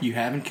wall. You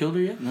haven't killed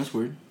her yet? That's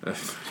weird.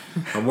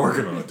 I'm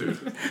working on it, dude.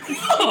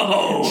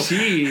 Oh,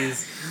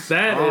 Jeez,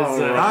 that is.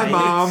 Hi,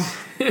 Mom.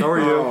 How are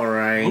you? All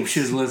right. hope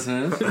she's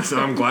listening. So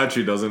I'm glad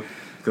she doesn't.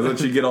 Because then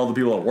she'd get all the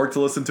people at work to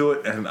listen to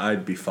it, and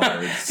I'd be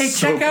fired. Hey,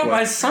 so check out my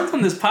quick. son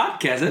on this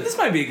podcast. This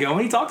might be a good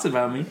one. He talks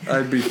about me.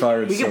 I'd be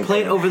fired. We so can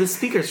play it quick. over the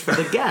speakers for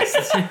the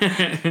guests.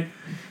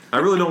 I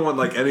really don't want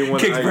like anyone.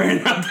 Kicks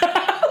Brandon out.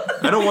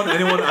 I don't want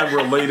anyone I'm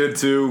related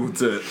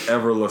to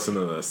ever listen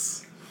to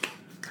this.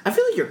 I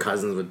feel like your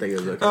cousins would think it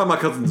was okay. Oh, my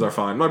cousins are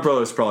fine. My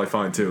brother's probably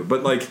fine too.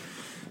 But like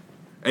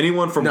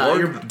anyone from No,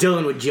 work,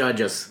 Dylan would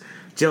judge us.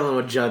 Dylan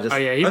would judge us. Oh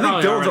yeah, he I think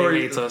probably Dylan's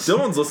already hates us.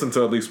 Dylan's listened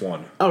to at least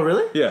one. Oh,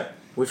 really? Yeah,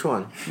 Which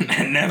one?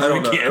 Never I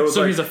don't know. again. It was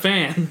So like, he's a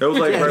fan. It was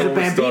like Yeah, right he's a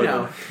when we started.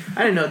 Bambino.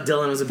 I didn't know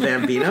Dylan was a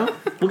Bambino.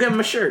 We'll give him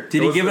a shirt.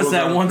 Did he was- give it us was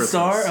that on 1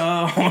 Christmas. star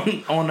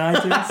on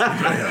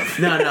iTunes?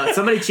 No,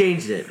 somebody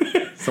changed it.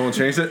 Someone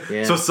changed it.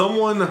 Yeah. So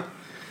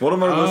one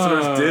of our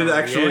listeners did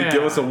actually yeah.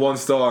 give us a 1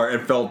 star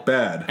and felt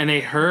bad And they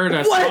heard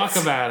us What? talk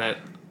about it.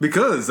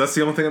 because that's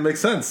the only thing that makes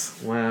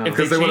sense. Wow. If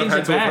Because they they would've changed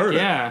had it to have back, heard it.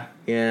 yeah.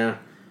 Yeah.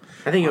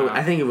 I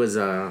think it was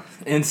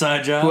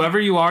Inside job. Whoever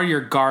you are,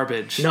 you're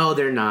garbage. no,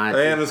 they're not.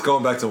 And it's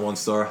going back to 1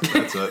 star.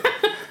 That's it.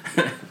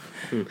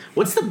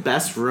 What's the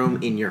best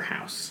room in your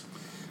house?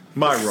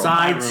 My room.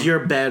 Besides your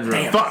bedroom.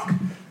 Damn. Fuck.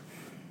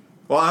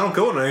 Well, I don't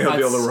go in any of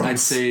the other rooms. I'd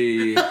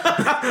say. Wait,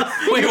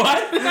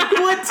 what?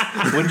 What?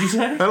 What did you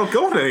say? I don't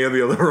go in any of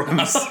the other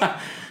rooms.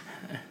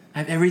 I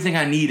have everything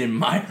I need in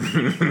my.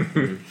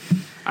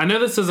 I know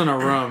this isn't a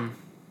room,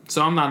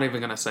 so I'm not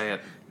even gonna say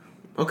it.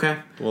 Okay.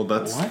 Well,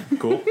 that's What?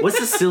 cool. What's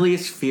the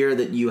silliest fear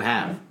that you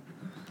have?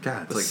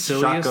 God, it's The like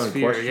silliest shotgun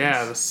fear. questions.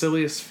 Yeah, the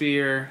silliest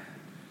fear.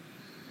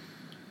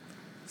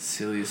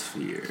 Silliest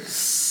fear.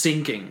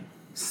 Sinking.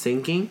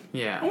 Sinking? I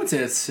Yeah. wouldn't say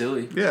that's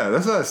silly. Yeah,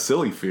 that's not a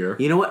silly fear.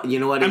 You know what? You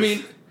know what? I is-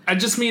 mean, I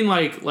just mean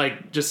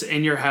like just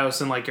in your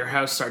house and like your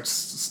house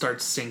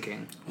starts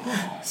sinking.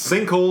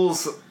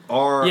 Sinkholes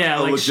are Yeah,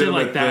 a like shit legitimate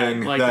like that.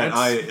 thing Like, that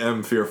I that's-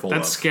 am fearful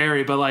That's of.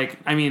 scary, but like,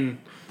 I mean,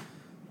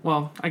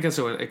 well, I guess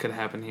it could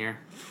happen here.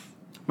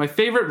 My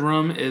favorite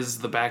room is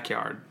the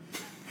backyard.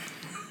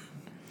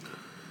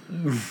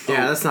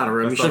 yeah, that's not a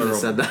room. You That's not should a have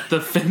said room. that. The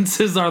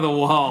fences are the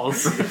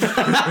walls,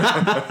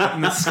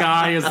 and the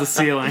sky is the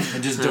ceiling. I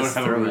just That's don't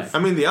have a throwback. roof. I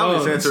mean, the Oh,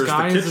 obvious the answer is the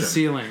sky is kitchen. the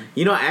ceiling.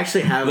 You know, I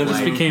actually have That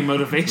just like, became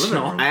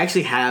motivational. I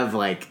actually have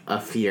like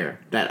a fear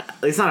that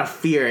it's not a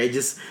fear. It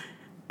just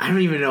I don't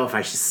even know if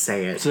I should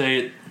say it. Say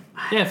it.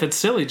 Yeah, if it's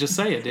silly, just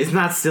say it, dude. It's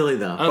not silly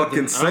though. Oh,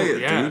 Fucking say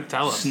it, yeah, dude.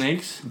 Tell us.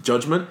 Snakes,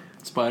 Judgment?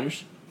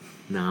 spiders.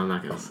 No, I'm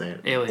not gonna say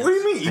it. Aliens. What do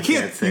you mean? You I can't.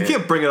 can't say You it.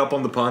 can't bring it up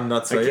on the pond and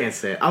not I say can't it.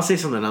 say it. I'll say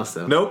something else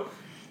though. Nope.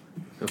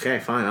 Okay,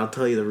 fine. I'll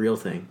tell you the real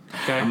thing.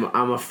 Okay.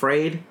 I'm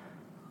afraid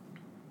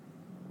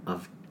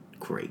of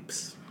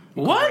grapes.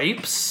 What?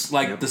 Grapes?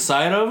 Like the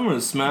sight of them, or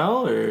the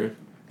smell, or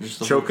just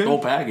the Choking? whole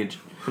package.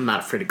 I'm not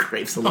afraid of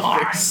grapes. I love Oh,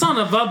 grapes. son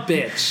of a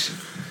bitch.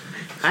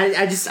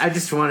 I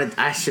just wanted.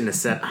 I shouldn't have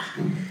said.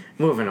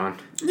 Moving on.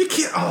 You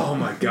can't. Oh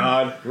my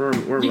god. We're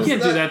You moving.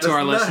 can't do that to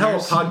our That's not how a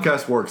listeners.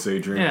 podcast works,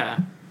 Adrian. Yeah.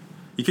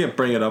 You can't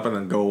bring it up and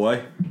then go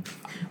away.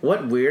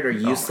 What weird or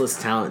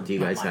useless talent do you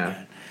guys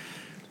have?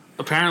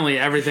 Apparently,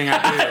 everything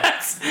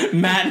I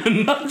Matt in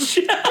a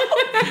nutshell.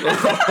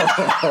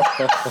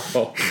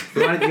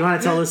 You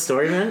want to tell this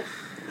story, man?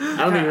 I don't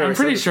do. think we've I'm ever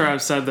pretty said sure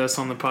I've said this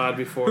on the pod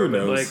before. Who but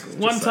knows? like Just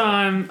one say it.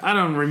 time, I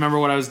don't remember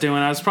what I was doing.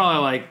 I was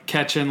probably like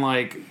catching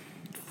like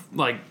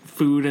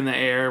food in the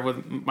air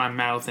with my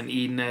mouth and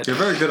eating it. You're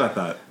very good at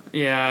that.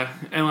 Yeah,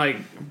 and like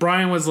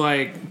Brian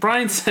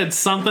said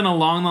something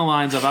along the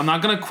lines of, I'm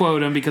not gonna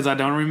quote him because I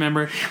don't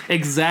remember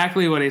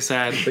exactly what he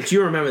said. this. But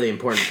you remember the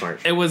important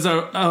part. It was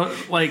a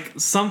like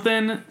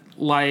something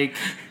like,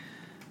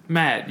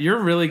 Matt, you're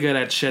really good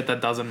at shit that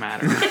doesn't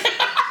matter.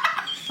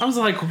 I was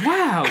like,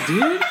 wow,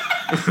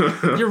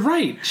 dude, you're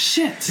right.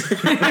 Shit.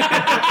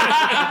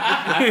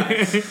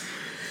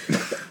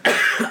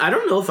 I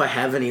don't know if I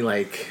have any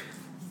like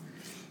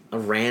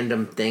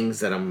random things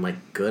that I'm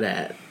like good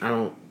at.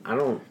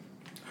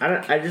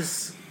 I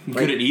just I'm like,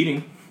 good at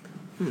eating.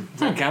 Does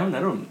that count? I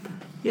don't.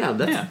 yeah,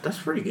 Yeah. that's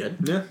pretty good.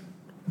 Yeah.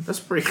 That's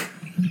pretty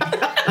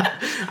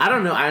I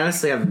don't know. I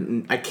honestly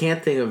I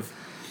can't think of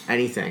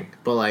anything.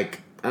 But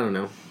like, I don't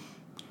know.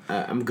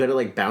 I'm good at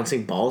like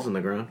bouncing balls on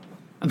the ground.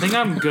 I think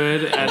I'm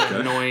good at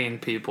annoying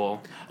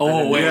people.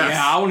 Oh wait, Yes.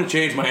 yeah, I want to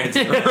change my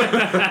answer.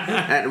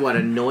 At what,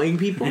 annoying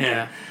people?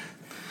 Yeah.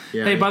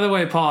 Yeah. Hey, by the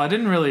way, Paul, I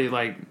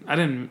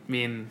didn't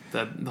mean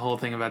that the whole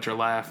thing about your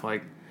laugh.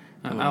 Like,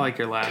 I like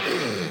your laugh.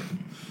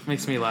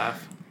 Makes me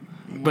laugh.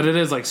 But it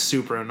is like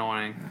super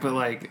annoying. But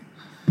like,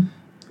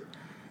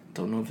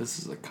 Don't know if this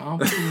is a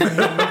compliment.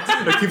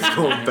 It keeps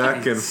going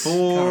back and Flip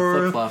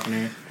forth. flopping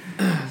here.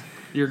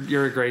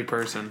 you're a great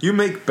person. You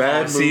make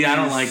bad movies. See, I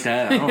don't like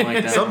that. I don't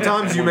like that.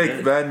 Sometimes you One make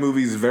bit. bad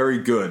movies very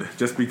good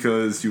just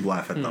because you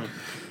laugh at them.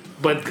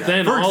 But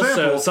then For also,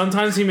 example-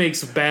 sometimes he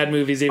makes bad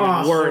movies even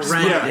Oh, worse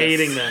by horrendous.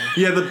 hating them.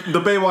 Yeah, the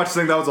Baywatch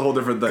thing, that was a whole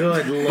different thing.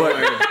 Good lord.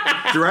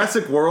 But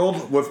Jurassic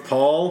World with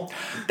Paul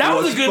That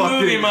was a good fucking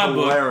movie in my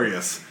book.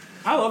 hilarious.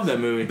 I love that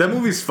movie. That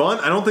movie's fun.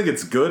 I don't think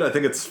it's good. I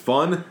think it's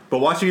fun. But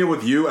watching it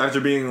with you after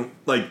being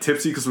like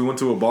tipsy because we went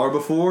to a bar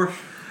before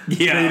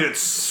Yeah. made it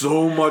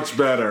so much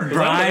better. Is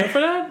that there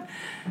for that?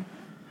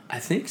 I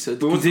think so.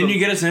 went to Didn't the- you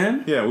get us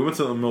in? Yeah, we went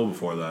to the mill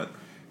before that.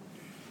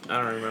 I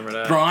don't remember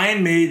that.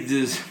 Brian made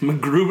this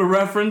MacGruber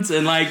reference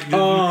and like the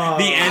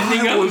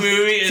ending I of the was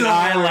movie, and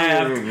I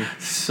dying.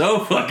 laughed so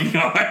fucking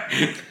hard.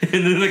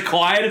 And then the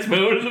quietest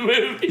moment of the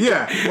movie.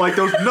 Yeah, like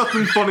there's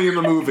nothing funny in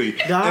the movie,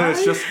 and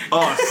it's just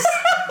us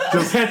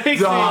just That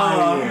makes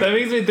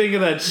dying. me think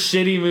of that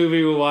shitty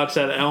movie we watched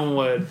at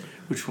Elmwood.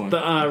 Which one?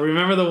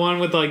 Remember the one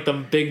with like the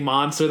big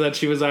monster that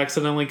she was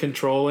accidentally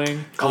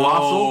controlling?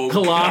 Colossal.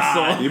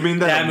 Colossal. God. You mean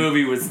That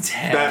movie was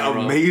That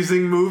terrible.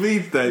 amazing movie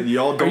that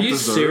y'all don't you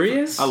deserve.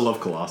 serious? I love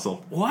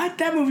Colossal. What?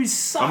 That movie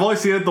sucked. I've only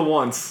seen it the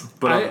once,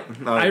 but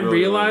I really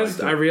realized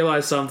liked I it.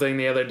 realized something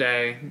the other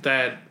day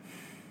that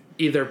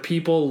either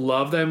people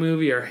love that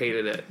movie or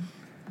hated it.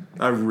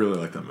 I really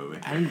like that movie.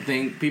 I didn't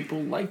think people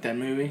liked that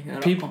movie.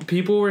 at all.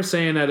 People were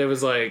saying that it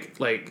was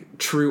like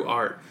true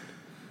art.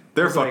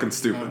 They're was like, fucking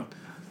stupid.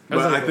 I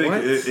was But like, I think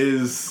what? it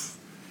is.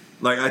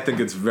 Like, I think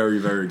it's very,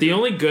 very The good.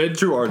 only good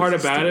True art part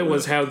is about still it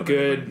was good. how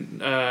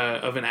good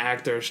of an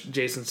actor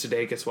Jason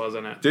Sudeikis was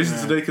in it. Jason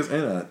Sudeikis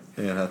and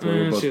Anne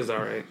Hathaway were both She was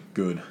alright.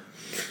 good.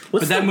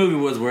 But that movie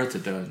was worth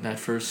it though. That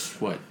first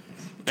 2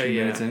 Yeah.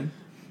 minutes in.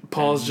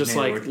 Paul's just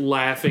like Nailed.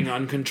 laughing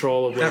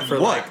uncontrollably At for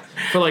what?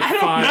 like I don't know.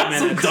 5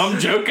 That's minutes. some dumb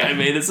joke I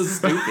made. It's so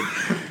stupid.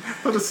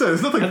 I just said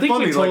there's nothing I think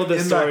funny we told like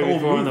this in that story whole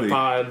before on movie. the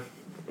pod.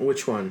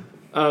 Which one?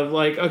 Of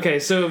like, okay,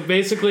 so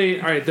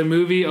basically, all right, the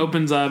movie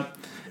opens up,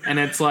 and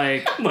it's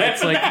like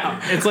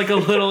a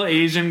little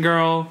Asian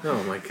girl.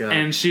 Oh my god.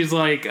 And she's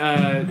like,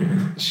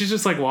 she's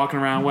just like walking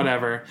around,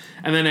 whatever.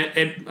 And then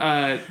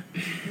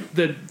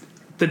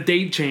the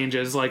date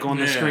changes, like on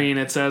the screen.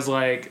 It says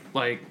like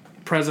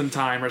present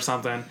time or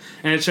something,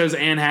 and it shows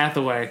Anne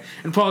Hathaway.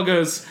 And Paul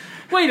goes,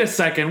 "Wait a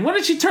second, when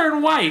did she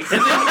turn white?"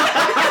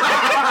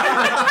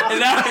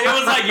 And then, It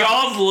was like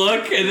y'all's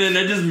look, and then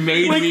that just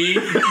made me.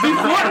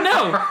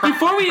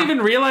 before we even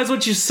realize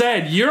what you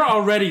said, you're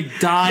already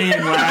dying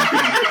laughing.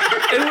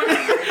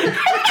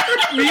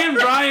 Me and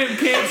Brian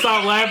can't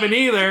stop laughing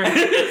either.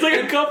 It's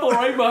like a couple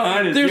right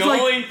behind us. There's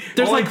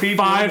There's like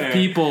five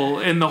people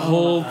in the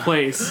whole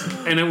place,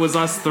 and it was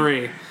us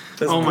three.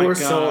 This Oh my poor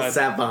soul God.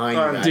 sat behind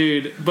that.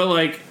 Dude, but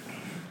like,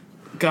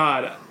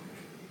 God,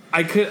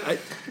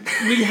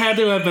 we had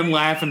to have been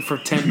laughing for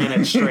 10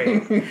 minutes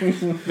straight.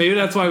 Maybe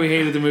that's why we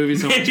hated the movie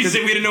so much. You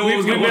said we didn't know what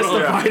was we going missed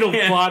on. the vital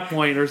Yeah. plot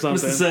point or What's the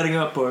something. setting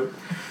up part?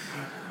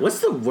 What's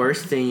the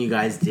worst thing you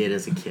guys did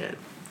as a kid?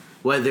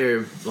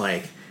 Whether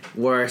like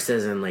worst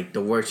as in like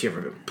the worst you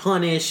ever been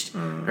punished,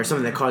 or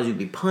something that caused you to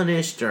be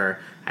punished, or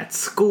at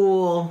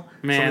school.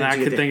 Man, something I that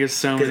you could think of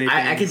so 'cause many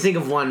I can things. think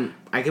of one.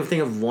 I can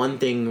think of one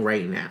thing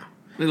right now.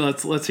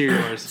 Let's hear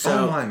yours.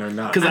 So Oh, mine are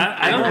not. Because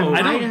I don't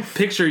might have-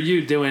 picture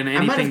you doing I might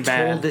anything have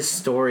bad. told this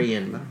story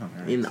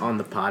in on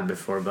the pod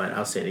before, but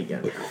I'll say it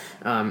again.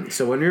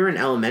 So when we were in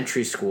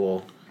elementary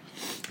school,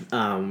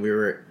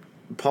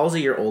 Paul's a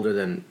year older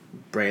than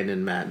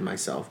Brandon, Matt, and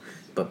myself,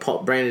 but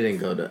Brandon didn't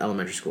go to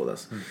elementary school with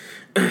us.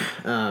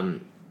 And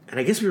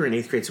I guess we were in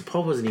 8th grade, so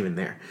Paul wasn't even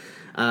there.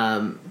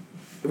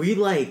 We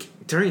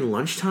during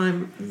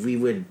lunchtime, we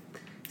would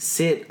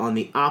sit on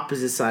the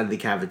opposite side of the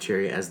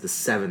cafeteria as the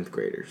 7th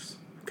graders.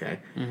 Okay,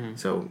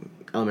 so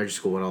elementary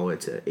school went all the way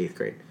to 8th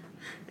grade,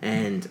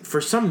 and for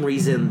some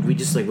reason we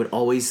just would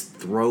always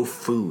throw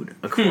food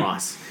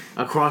across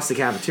the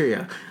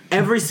cafeteria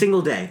every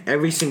single day.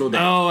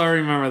 Oh, I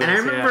remember that.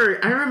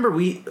 And I remember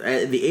we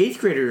the 8th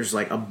graders,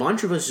 a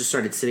bunch of us just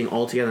started sitting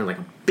all together on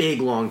a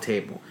big long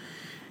table.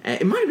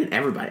 It might have been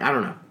everybody, I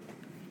don't know,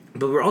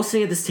 but we're all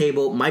sitting at this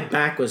table. My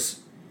back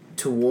was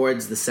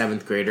towards the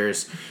 7th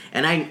graders,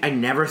 and I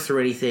never threw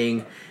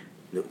anything.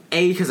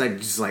 A, because I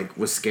just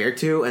was scared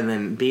to, and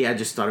then B, I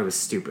just thought it was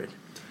stupid.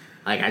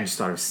 I just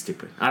thought it was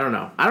stupid. I don't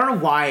know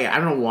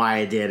why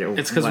I did it.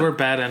 It's because we're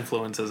bad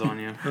influences on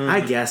you.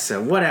 I guess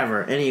so.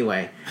 Whatever.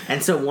 Anyway,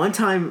 and so one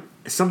time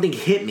something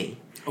hit me.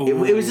 It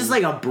was just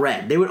like a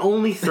bread. They would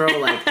only throw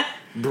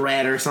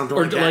bread or something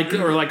Or like that.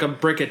 or like a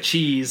brick of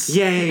cheese.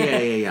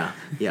 Yeah.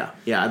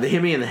 They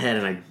hit me in the head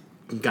and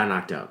I got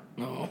knocked out.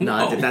 Oh,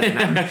 No, that didn't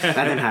happen.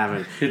 That didn't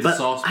happen. Hit the But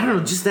sauce I don't know.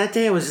 button. Just that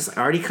day, I was just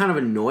already kind of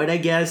annoyed, I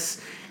guess,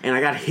 and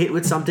I got hit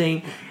with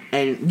something.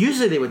 And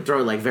usually they would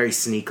throw very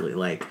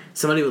sneakily,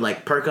 somebody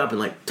would perk up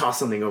and toss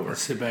something over,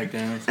 Sit back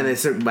down. and then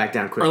sit back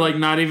down quickly. Or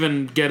not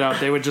even get up.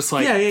 They would just throw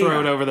Yeah. it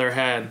over their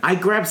head. I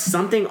grabbed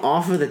something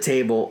off of the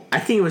table. I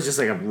think it was just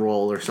a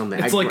roll or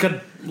something. It's like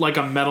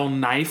a metal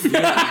knife.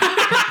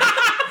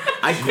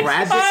 I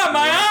grabbed it.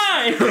 My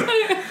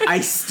eye! I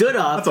stood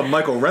up. That's a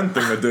Michael Ren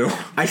thing to do.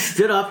 I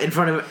stood up in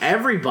front of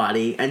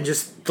everybody and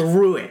just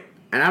threw it.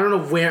 And I don't know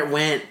where it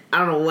went. I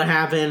don't know what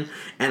happened.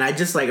 And I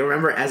just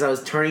remember as I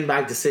was turning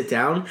back to sit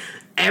down,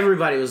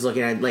 everybody was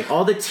looking at me.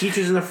 All the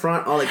teachers in the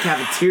front, all the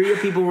cafeteria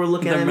people were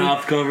looking Their at me.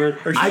 mouth covered.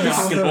 I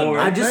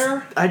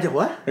did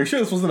what? Are you sure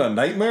this wasn't a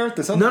nightmare?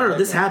 This sounds No, like a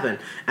this nightmare. happened.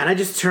 And I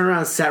just turned around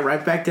and sat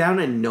right back down,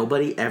 and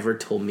nobody ever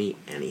told me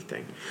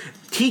anything.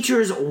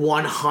 Teachers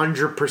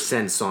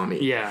 100% saw me.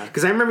 Yeah.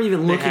 Because I remember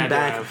even looking had to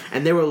back, have.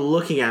 and they were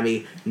looking at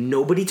me.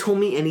 Nobody told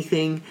me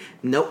anything.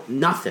 Nope,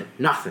 nothing.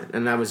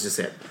 And that was just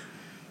it.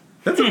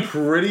 That's a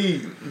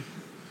pretty,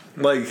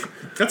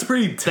 that's a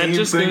pretty That tame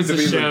just thing goes to to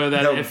be show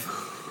that the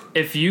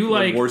if you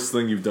worst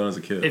thing you've done as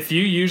a kid. if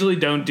you usually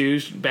don't do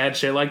bad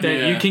shit like that,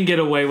 Yeah. you can get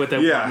away with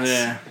it. Yeah. once.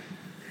 Yeah.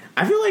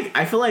 I feel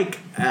like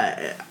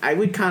I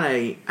would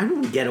I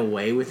don't get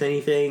away with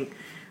anything,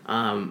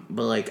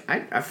 but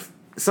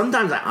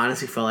sometimes I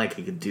honestly felt like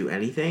I could do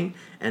anything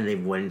and they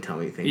wouldn't tell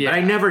me anything. Yeah. But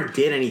I never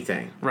did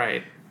anything.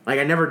 Right.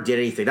 I never did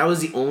anything. That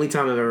was the only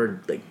time I've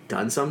ever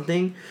done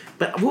something.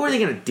 But what were they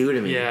gonna do to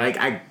me?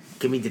 Yeah.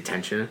 Give me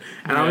detention,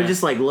 and I would Yeah.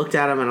 just looked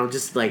at them, and I would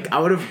just what I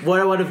would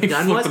have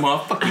done Flipped was them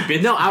off. Fuck you,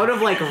 bitch. no, I would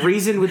have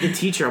reasoned with the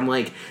teacher.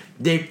 I'm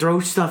they throw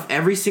stuff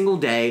every single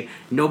day.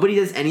 Nobody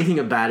does anything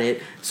about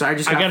it. So I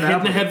just I got fed hit up in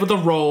the with head it. with a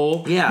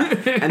roll. Yeah,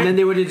 and then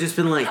they would have just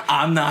been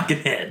I'm knocking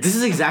heads. this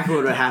is exactly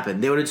what would happen.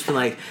 They would have just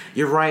been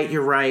you're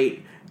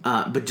right,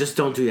 but just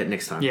don't do that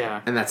next time.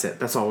 Yeah. and that's it.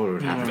 That's all that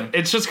would happen.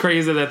 It's just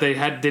crazy that they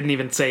didn't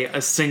even say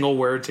a single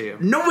word to you.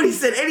 Nobody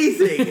said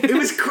anything. It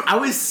was. I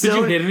was Did so.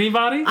 you hit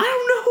anybody? I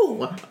don't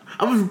know.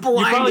 I was You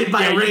probably, blinded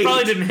by rage. you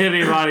probably didn't hit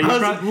anybody. I You was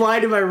probably,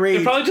 blinded by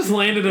rage. probably just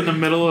landed in the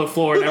middle of the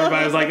floor and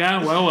everybody was like,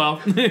 well.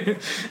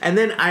 And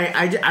then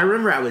I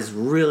remember I was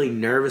really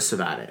nervous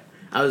about it.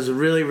 I was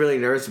really, really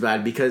nervous about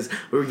it because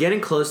we were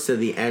getting close to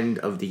the end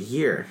of the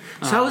year.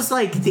 So I was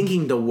like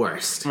thinking the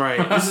worst. Right.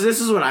 This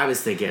is what I was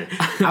thinking.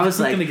 I was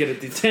I'm like, gonna get a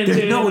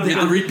detention. No, They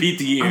had to repeat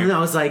the year. and I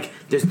was like,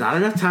 there's not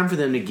enough time for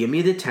them to give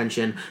me the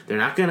detention.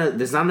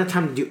 There's not enough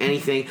time to do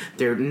anything.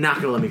 They're not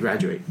gonna let me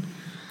graduate.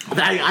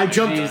 I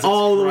jumped Jesus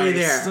all the way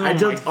Christ. there. Oh I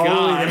jumped my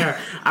all the way God. there.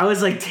 I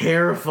was like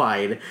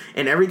terrified,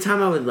 and every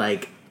time I would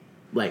like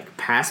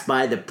pass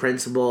by the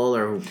principal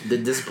or the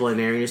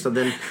disciplinarian or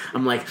something,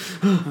 I'm like,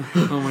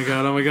 Oh my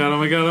god! Oh my god! Oh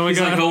my god! Oh my He's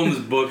like god! holding his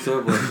books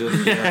up like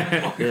this.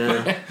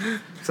 yeah.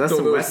 So that's Don't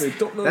the know worst. me,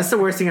 don't know That's the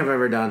worst thing I've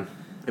ever done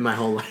in my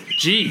whole life.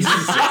 Jeez,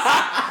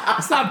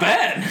 That's not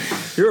bad.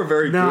 You're a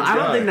very No, good guy. I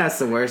don't think that's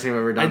the worst thing I've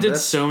ever done. I did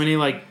That's- so many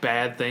like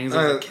bad things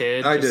as a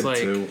kid. I just, did like,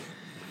 too.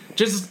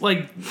 Just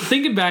like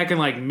thinking back in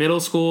like middle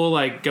school,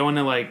 like going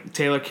to like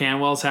Taylor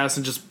Canwell's house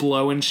and just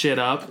blowing shit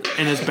up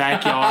in his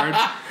backyard,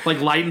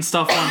 like lighting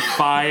stuff on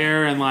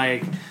fire and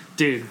like,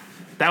 dude,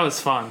 that was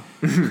fun.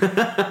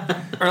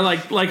 Or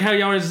like how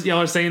y'all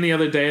were saying the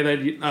other day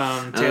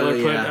that Taylor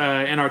put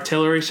yeah. an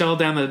artillery shell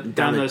down the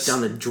down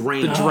the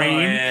drain. the drain.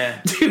 Oh,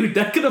 yeah. Dude,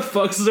 that could have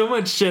fucked so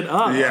much shit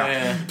up. Yeah.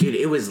 Yeah. Dude,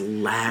 it was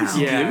loud.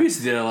 Yeah. Yeah, we used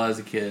to do that a lot as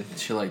a kid.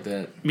 Shit like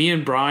that. Me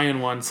and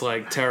Brian once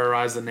like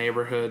terrorized the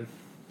neighborhood,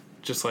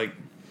 just like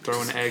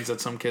throwing eggs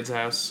at some kid's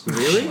house.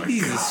 Really?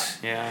 Jesus.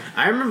 Yeah.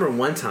 I remember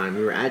one time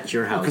we were at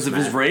your house. Because of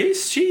his Matt.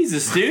 race?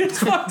 Jesus, dude. It's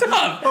fucked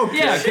up.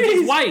 Yeah, because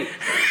he's white.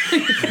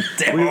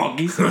 Damn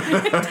honkies.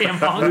 Damn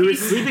We were honky.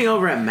 sleeping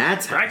over at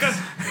Matt's house.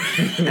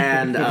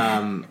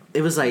 And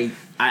it was like,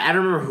 I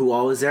don't remember who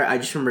all was there. I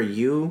just remember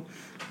you,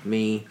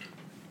 me,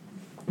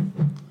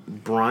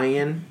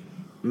 Brian.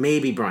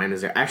 Maybe Brian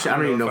was there. Actually, I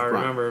don't even know if Brian.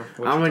 remember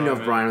what I don't you're even know if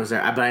talking Brian was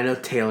there, but I know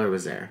Taylor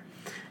was there.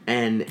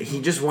 And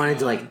he just wanted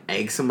to like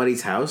egg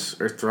somebody's house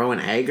or throw an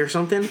egg or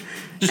something.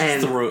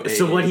 And throw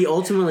so egg. what he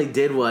ultimately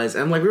did was,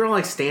 and like we were all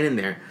like standing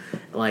there,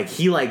 like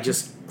he like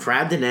just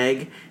grabbed an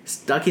egg,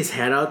 stuck his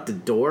head out the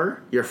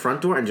door, your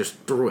front door, and just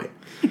threw it.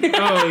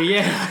 Oh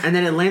yeah. And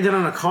then it landed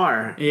on a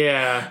car.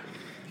 Yeah.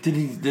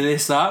 Did they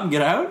stop and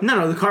get out?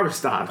 No, the car was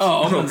stopped.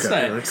 Oh, I'm Okay. The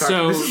say. car,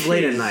 So- this is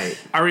late at night.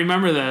 I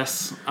remember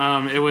this.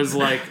 It was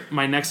like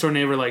my next door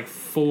neighbor, like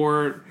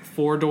four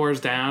doors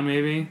down,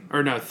 maybe,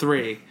 or no,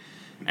 3.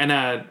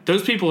 And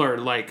those people are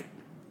like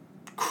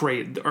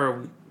crazy.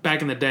 Or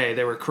back in the day,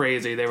 they were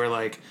crazy. They were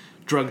like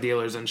drug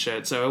dealers and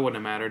shit. So it wouldn't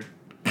have mattered.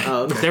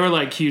 Oh, okay. They were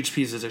like huge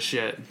pieces of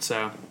shit.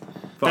 So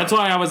that's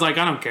why I was like,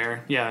 I don't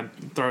care. Yeah,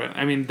 throw it.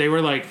 I mean, they were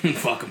like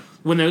Fuck him.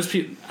 when those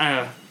people.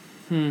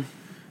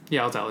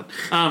 Yeah, I'll tell it.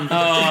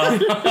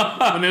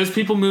 When those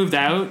people moved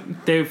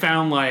out, they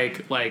found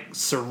like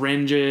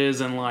syringes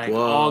and like Whoa.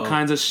 all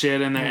kinds of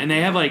shit in there, and they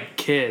had like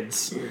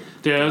kids.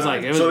 Dude, it was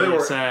like it was So they really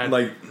were sad.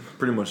 like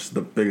pretty much the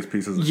biggest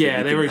pieces of shit yeah,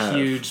 you they could were have.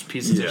 huge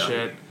pieces of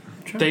Yeah.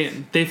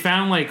 shit. They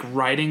found like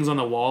writings on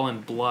the wall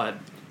in blood.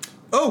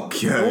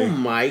 Okay. Oh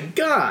my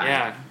god.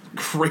 Yeah,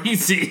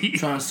 crazy.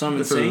 Trying to summon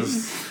This Satan.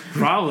 is,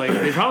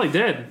 They probably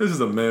did. this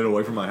is a minute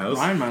away from my house.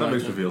 Mine might That like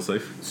makes me that. feel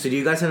safe. So do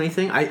you guys have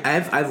anything? I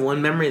have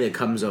one memory that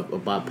comes up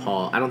about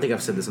Paul. I don't think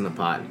I've said this in the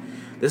pod.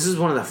 This is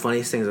one of the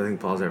funniest things I think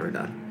Paul's ever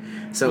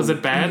done. So Was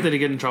it bad? Did he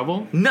get in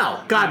trouble?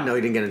 No, God no,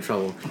 he didn't get in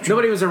trouble.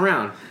 Nobody was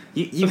around.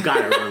 You've got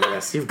to remember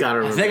this. You've got to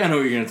I remember. think I know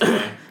what you're gonna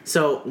tell.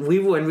 So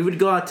when we would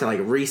go out to like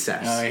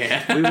recess, Oh,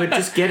 yeah. we would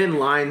just get in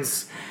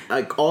lines.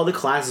 Like all the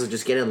classes would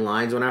just get in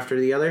lines one after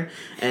the other.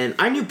 And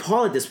I knew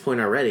Paul at this point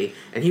already,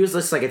 and he was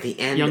just like at the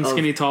end. Young, of,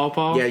 skinny, tall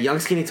Paul? Yeah, young,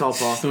 skinny, tall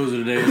Paul. Those are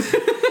the days.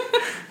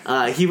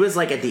 He was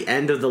like at the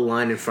end of the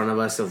line in front of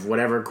us of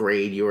whatever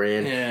grade you were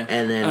in, Yeah.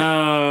 and then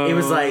Oh. it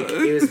was like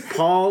it was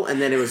Paul,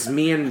 and then it was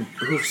me and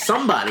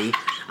somebody.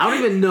 I don't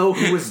even know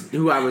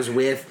who I was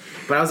with,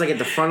 but I was like at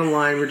the front of the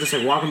line. We were just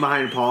like walking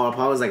behind Paul.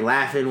 Paul was like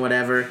laughing,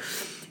 whatever.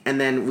 And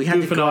then we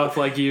had to Goofing go off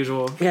like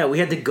usual. Yeah, we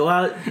had to go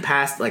out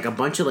past like a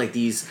bunch of like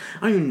these.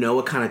 I don't even know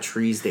what kind of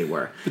trees they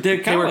were. But they're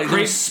kind were of like crepe-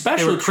 those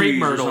special they were crepe trees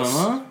myrtles. or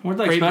something, huh? Weren't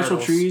they like Crepe special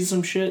myrtles. trees,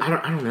 some shit? I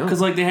don't know.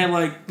 Because like they had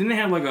like didn't they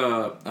have like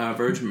a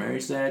Virgin Mary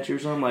statue or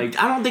something? Like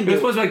I don't think it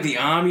was they- supposed to be like the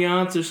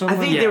ambiance or something.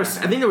 I think Yeah. they were.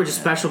 I think they were just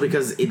special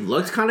because it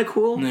looked kind of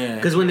cool. Yeah.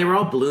 Because when they were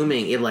all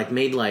blooming, it like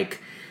made like.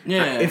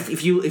 Yeah.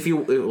 If you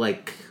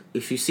like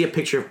if you see a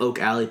picture of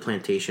Oak Alley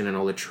Plantation and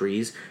all the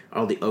trees,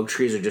 all the oak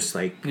trees are just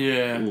like.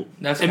 Yeah,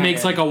 that's It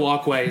makes like a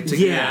walkway to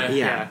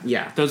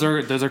Yeah. Those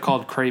are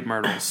called crepe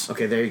myrtles.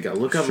 Okay, there you go.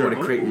 Look up Sure. what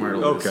a crepe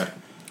myrtle is. Okay.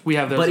 We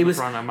have those But in it was-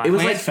 front of my it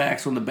was plant like-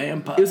 facts on the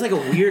band pop. It was like a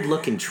weird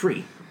looking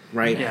tree,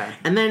 right? Yeah.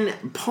 And then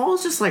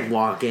Paul's just like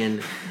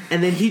walking,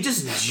 and then he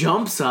just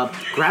jumps up,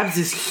 grabs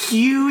this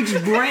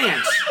huge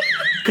branch,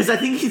 because I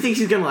think he thinks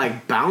he's gonna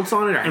like bounce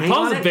on it or And hang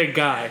Paul's on a it. big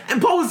guy. And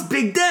Paul was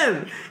big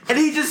then. And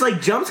he just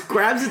like jumps,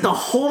 grabs it, the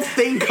whole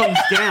thing comes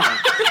down.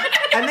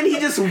 And then he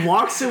just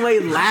walks away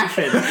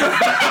laughing. And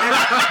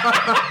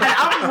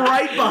I'm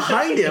right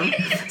behind him.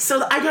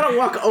 So I gotta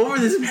walk over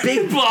this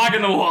big.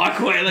 blocking the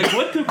walkway. Like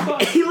what the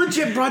fuck? He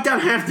legit brought down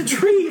half the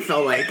tree, it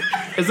felt like.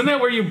 Isn't that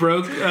where you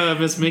broke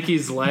Miss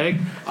Mickey's leg?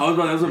 I was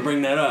about to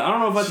bring that up. I don't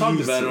know if I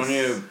talked about it on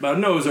Jesus. here, but I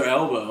know it was her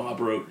elbow I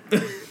broke.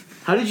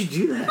 How did you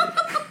do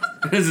that?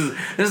 This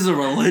is a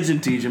religion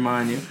teacher,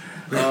 mind you.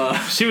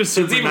 She was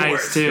super even nice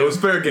worse. It too. was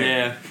fair game.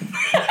 Yeah.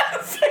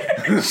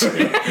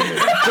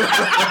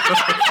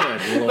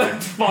 Good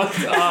Lord.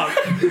 Fucked up.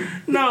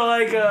 No,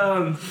 like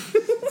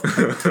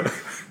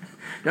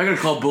not gonna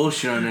call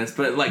bullshit on this,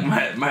 but like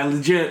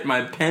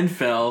my pen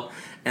fell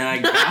and I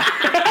got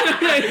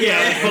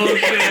Yeah,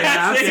 bullshit.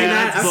 I've seen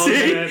that. I've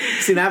bullshit.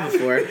 seen that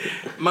before.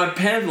 my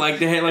pen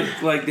they had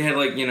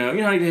you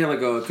know how they had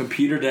like a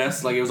computer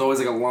desk, like it was always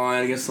like a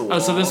line against the wall. Oh,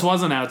 so this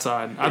wasn't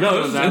outside. I No, thought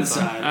it was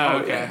inside. Oh,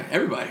 okay. Yeah.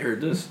 Everybody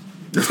heard this.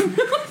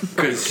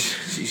 Because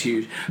she's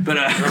huge. But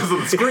Because of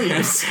the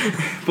screams.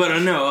 but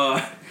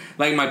no,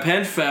 like my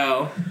pen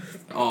fell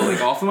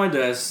like off of my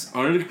desk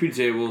onto the computer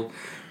table,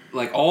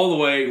 like all the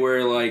way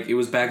where like it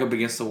was back up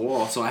against the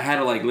wall. So I had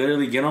to like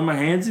literally get on my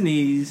hands and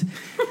knees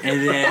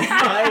and then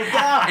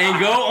and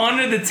go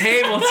under the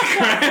table to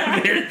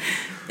grab it.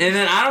 And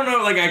then I don't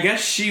know, like I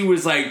guess she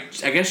was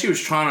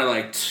trying to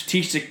like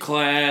teach the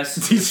class.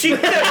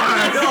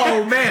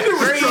 Oh man,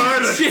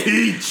 Trying to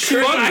teach. She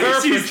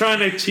was trying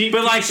to cheat.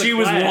 But like the she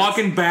was class.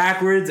 walking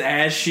backwards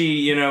as she,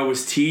 you know,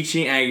 was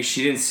teaching, and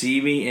she didn't see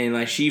me, and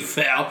like she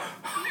fell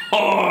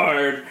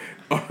hard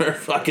on her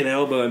fucking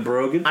elbow and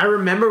broke it. I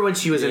remember when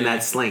she was in Yeah.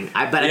 that sling.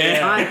 But at the Yeah,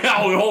 time,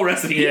 oh, the whole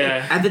rest of the year.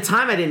 Yeah. at the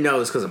time, I didn't know it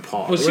was because of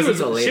Paul. Well, It wasn't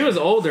till she later. was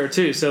older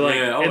too, so like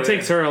Yeah, it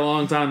takes her a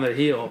long time to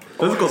heal.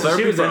 Physical So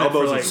she therapy was for in it for,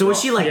 elbows. like- is So was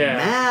rough. she like Yeah.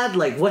 mad?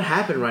 Like what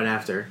happened right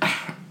after?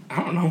 I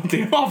don't know,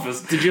 the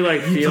office. Did you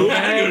like feel I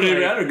had bad?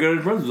 to Like- go to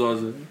the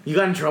principal's office. You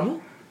got in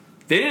trouble?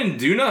 They didn't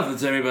do nothing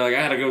to me, but like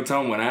I had to go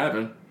tell them what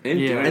happened. They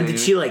didn't do Yeah. And anything.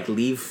 did she like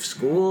leave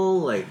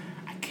school? Like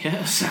I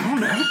guess I don't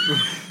know.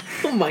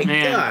 oh my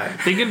Man, god.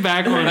 thinking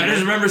back I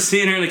just on remember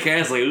seeing her in the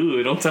cast, like,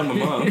 ooh, don't tell my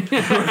mom.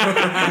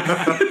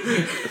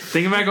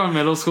 thinking back on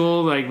middle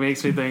school, like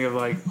makes me think of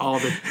like all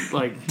the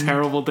like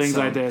terrible things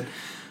I did.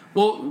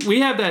 Well, we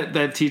had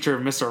that teacher,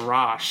 Mr.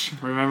 Rosh.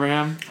 Remember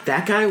him?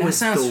 That guy was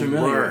sounds the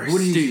familiar. worst. What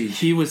did Dude,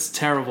 he was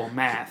terrible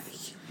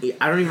math.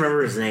 I don't even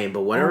remember his name,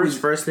 but whatever his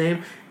first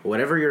name,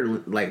 whatever you're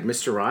like,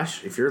 Mr.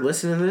 Rosh, if you're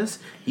listening to this,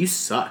 you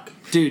suck.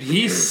 Dude,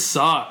 he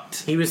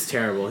sucked. He was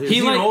terrible. He Is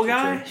he like an old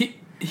guy?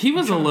 He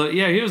was a little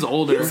he was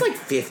older. He was like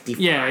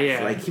 55. Yeah,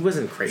 yeah. Like he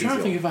wasn't crazy. I'm trying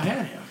to think old. if I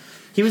had him.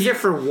 He was there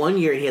for 1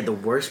 year and he had the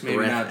worst Maybe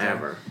breath not, though.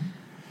 ever.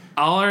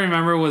 All I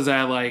remember was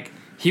that like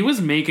he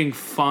was making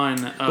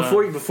fun of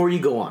Before you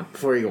go on,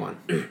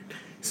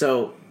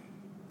 so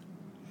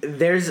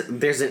there's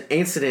an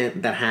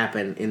incident that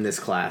happened in this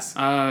class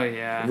Oh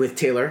yeah. with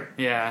Taylor.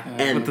 yeah.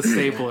 And with the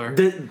stapler.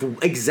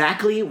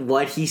 Exactly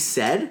what he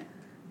said,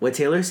 what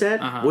Taylor said,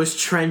 Uh-huh. was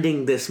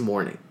trending this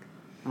morning.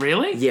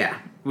 Really? Yeah.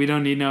 We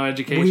don't need no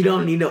education. We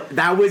don't need no.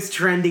 That was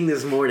trending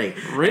this morning.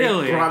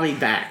 Really? It brought me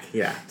back.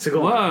 Yeah. So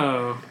go on.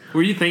 Whoa.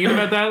 Were you thinking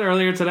about that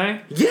earlier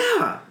today?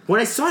 Yeah. When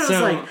I saw it,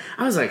 So-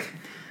 I was like,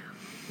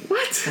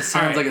 what? Sounds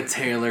Alright. like a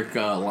Taylor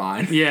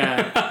line.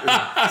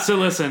 Yeah. So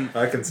listen,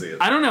 I can see it.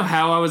 I don't know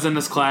how I was in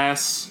this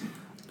class.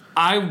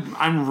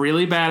 I'm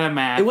really bad at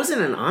math. It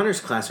wasn't an honors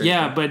class, or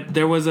Yeah, anything. but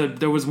there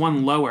was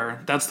one lower.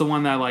 That's the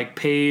one that like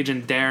Paige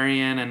and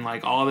Darian and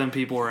like all them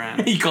people were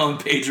in. You call him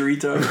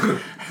Pedrito?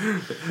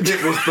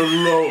 It was the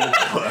low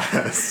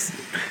class.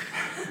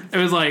 It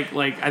was like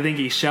I think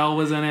Eshell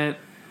was in it.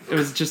 It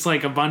was just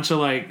like a bunch of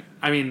like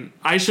I mean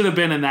I should have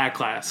been in that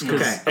class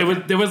because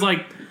Okay. there was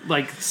like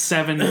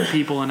 7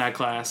 people in that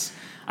class.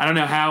 I don't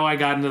know how I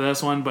got into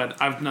this one,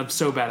 but I'm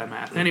so bad at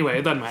math. Anyway,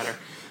 it doesn't matter.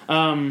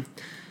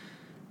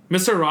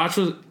 Mr. Roch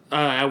was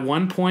at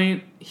one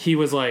point he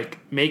was like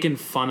making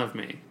fun of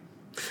me.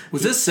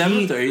 Was this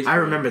 7th or 8th? I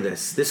remember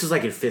this. This was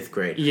like in 5th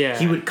grade. Yeah.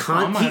 He would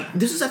my-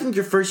 this was I think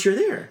your first year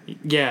there.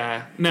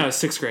 Yeah, no,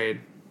 6th grade.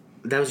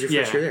 That was your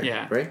first Yeah, year there,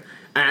 yeah. right?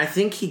 And I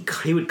think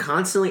he would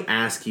constantly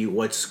ask you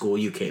what school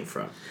you came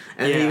from,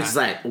 and he Yeah. was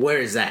like, "Where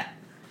is that?"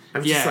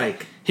 I'm Yeah, just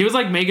like, he was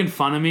like making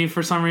fun of me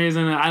for some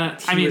reason. I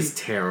he mean, was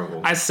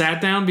terrible. I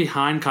sat down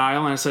behind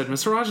Kyle and I said,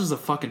 "Mr. Rogers is a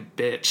fucking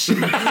bitch."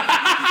 and,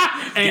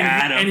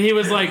 Got him. and he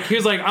was like,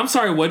 "I'm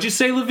sorry, what'd you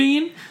say,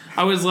 Levine?"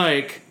 I was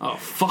like, "Oh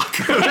fuck."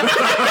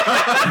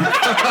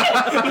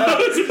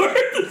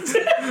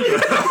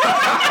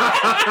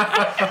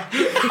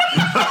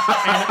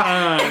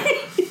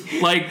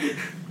 Like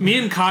me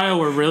and Kyle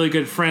were really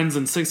good friends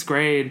in 6th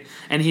grade,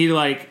 and he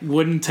like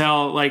wouldn't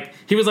tell. Like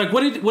he was like,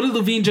 "What did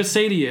Levine just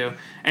say to you?"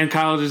 And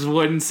Kyle just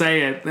wouldn't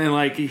say it. And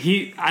like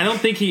I don't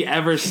think he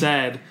ever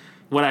said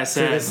what I to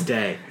said. this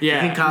day, Yeah.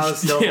 I think Kyle's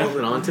still Yeah,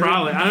 holding on to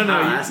probably. it. I don't know.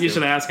 I'll You- ask you him.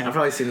 should ask him. I've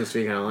probably seen him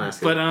speak, and I'll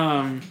ask him. But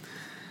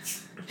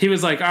he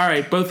was like, "All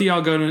right, both of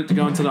y'all go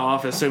into the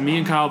office." So me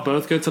and Kyle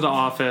both go to the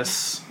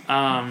office.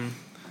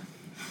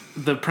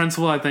 The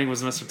principal, I think,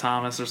 was Mr.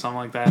 Thomas or something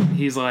like that.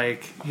 He's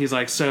like,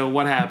 "So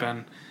what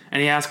happened?"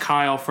 And he asked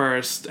Kyle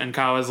first, and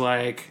Kyle was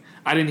like,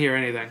 "I didn't hear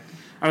anything."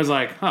 I was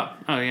like, "Oh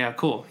yeah,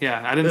 cool,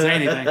 yeah, I didn't say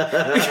anything."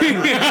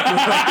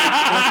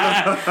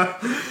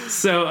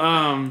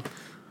 So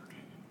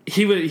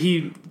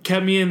he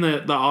kept me in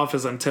the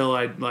office until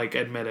I like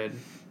admitted.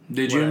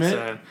 Did what you I admit?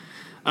 said.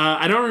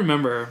 I don't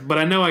remember, but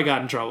I know I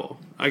got in trouble.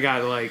 I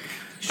got like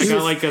I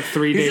got like a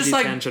 3-day He's just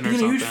like detention or being a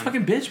something. huge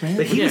fucking bitch, man.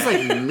 But he was Yeah.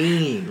 like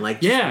mean,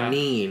 like just Yeah.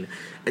 mean.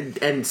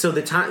 And so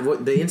the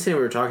the incident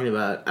we were talking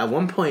about, at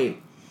one point,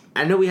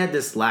 I know we had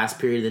this last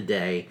period of the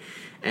day,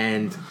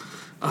 and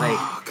like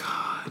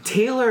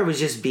Taylor was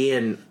just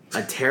being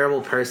a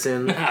terrible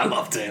person. I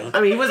love Taylor.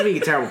 I mean, he wasn't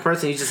being a terrible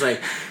person. He's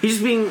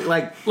just being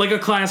like, Like a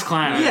class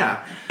clown.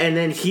 yeah. And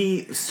then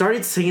he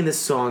started singing this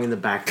song in the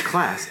back of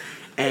class,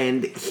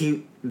 and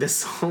the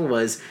song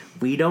was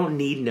 "We Don't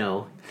Need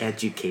No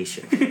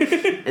Education,"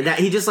 and that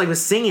he just like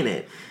was singing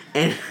it,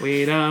 and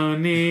We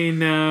don't need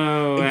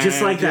no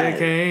just like that,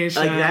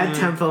 education. like that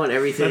tempo and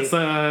everything.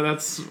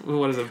 That's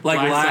what is it? Like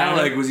Black loud,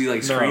 Sabbath? like was he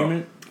like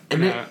screaming?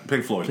 and then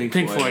Pink Floyd.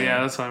 Pink Floyd.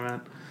 Yeah, that's what I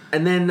meant.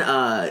 and then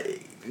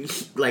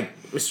like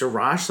Mr.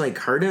 Rosh like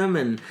heard him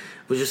and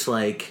was just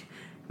like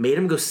made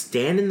him go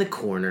stand in the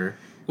corner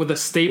With a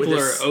stapler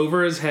s-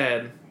 over his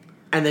head.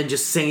 and then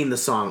just singing the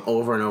song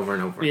over and over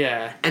and over.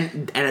 Yeah.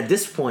 And at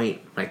this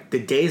point, like the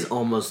day's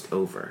almost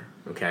over.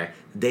 Okay,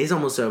 the day's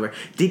almost over.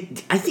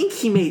 I think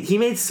he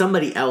made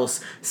somebody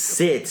else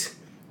sit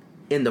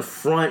in the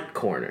front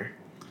corner.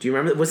 Do you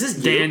remember? Was this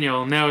you?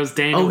 Daniel. No, it was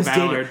Daniel Oh, it was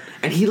Ballard. Daniel.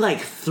 And he like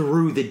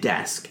threw the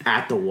desk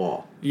at the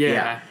wall.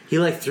 Yeah. He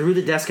like threw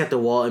the desk at the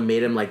wall and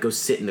made him like go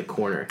sit in the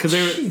corner.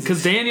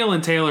 Because Daniel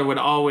and Taylor would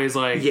always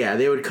like. Yeah,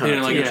 they would cut. You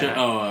know, like Yeah.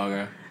 oh,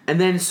 okay. And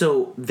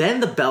then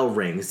the bell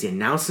rings, the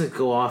announcements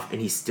go off,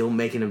 and he's still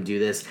making him do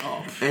this.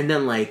 Oh. And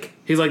then like,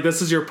 He's like,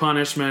 this is your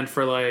punishment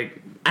for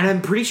like. and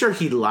I'm pretty sure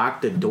he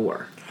locked the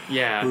door.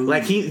 Yeah.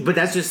 Like but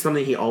that's just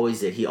something he always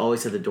did. He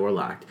always had the door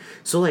locked.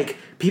 So like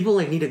people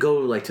like need to go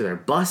like to their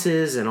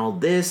buses and all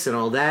this and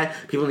all that.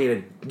 People need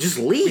to just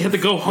leave. We had to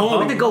go home.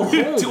 We had to go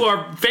home to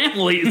our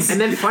families.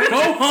 And then finally,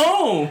 Go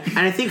home. and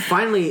I think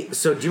finally.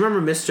 So do you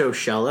remember Mr.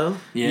 O'Shello?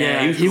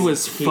 yeah, he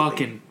was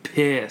fucking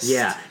pissed.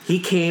 Yeah, he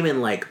came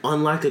and like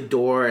unlocked the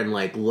door and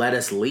like let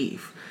us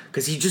leave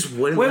because he just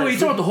wouldn't. Wait, let you us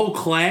talking leave. about the whole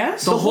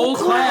class? The whole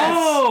class.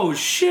 Oh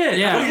shit!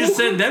 Yeah. Yeah, you just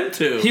sent them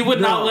to. He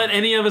would not No. let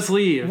any of us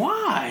leave.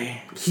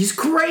 Why? He's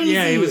crazy.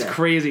 Yeah, he was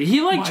crazy.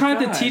 He like my tried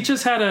God. to teach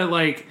us how to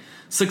like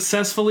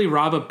successfully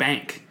rob a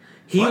bank.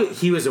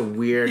 He was a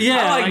weird. Yeah.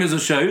 I like like- Mr.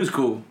 Show. He was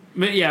cool.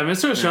 Yeah,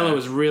 Mr. O'Shello Yeah.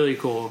 was really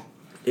cool.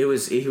 He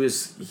was.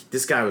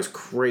 This guy was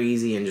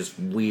crazy and just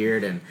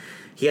weird, and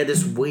he had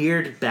this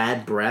weird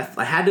bad breath.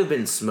 I had to have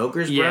been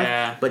smoker's Yeah.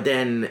 breath, but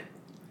then,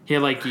 He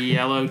had like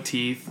yellow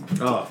teeth.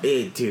 Oh,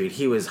 dude,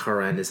 he was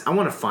horrendous. I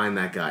want to find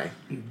that guy.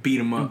 Beat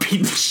him up.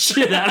 Beat the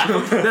shit out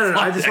of him. No,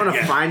 I just that want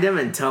to guy. find him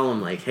and tell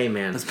him like, hey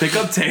man, Let's pick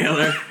up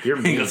Taylor. You're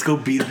and mean. let's go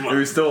beat him if up.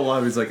 he's still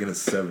alive, he's like in his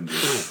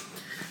 70s.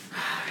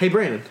 hey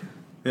Brandon,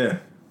 Yeah.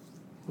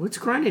 what's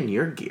grinding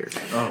your gears?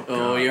 Oh,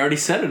 Oh, you already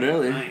said it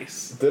earlier.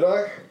 Nice. Did I?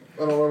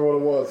 I don't remember what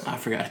it was. I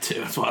forgot too.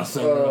 That's why I was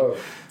saying.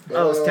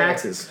 Oh, it's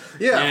taxes.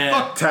 Yeah, Yeah.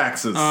 fuck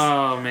taxes.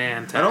 Oh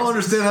man, I don't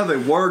understand how they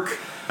work.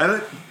 I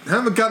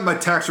haven't gotten my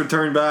tax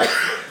return back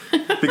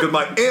because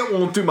my aunt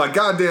won't do my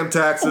goddamn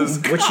taxes.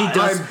 Which she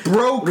does. I'm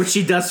broke. Which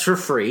she does for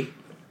free.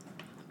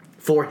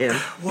 For him.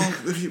 Well,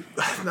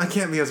 I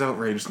can't be as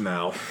outraged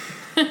now.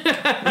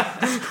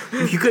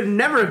 You could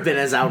never have been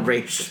as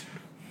outraged.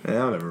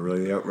 Yeah, I'm never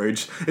really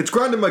outraged. It's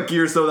grinding my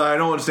gears though that I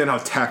don't understand how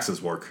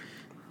taxes work.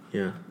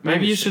 Yeah.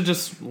 Maybe you should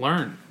just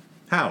learn.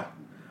 How?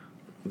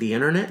 The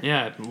internet?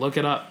 Yeah, look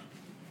it up.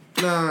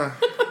 Nah.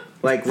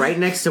 Like right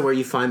next to where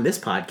you find this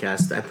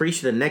podcast, I'm pretty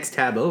sure the next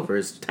tab over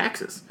is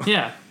taxes.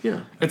 Yeah,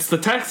 Yeah. it's the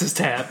taxes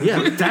tab. Yeah,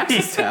 the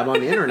taxes tab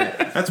on the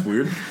internet. That's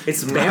weird.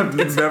 It's I've BAM.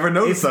 never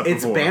noticed that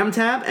It's before. BAM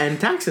tab and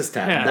taxes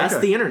tab. Yeah, That's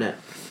okay. the internet.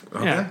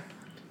 Okay. Yeah.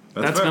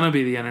 That's fair. gonna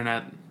be the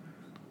internet.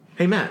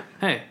 Hey Matt,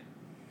 Hey,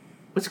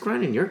 what's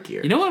grinding your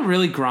gear? you know what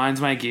really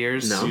grinds my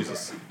gears? No.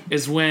 Jesus.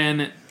 Is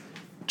when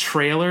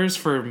trailers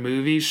for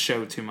movies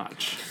show too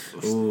much.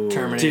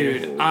 Terminator.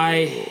 Dude,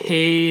 I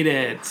hate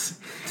it.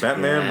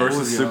 Batman Yeah. versus What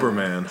was the other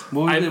Superman.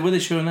 What are they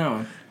showing that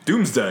one?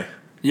 Doomsday.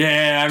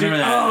 Yeah, I remember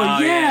that.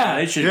 oh, yeah.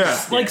 They should. Yeah.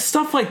 Like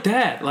stuff like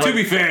that. Like, To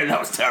be fair, that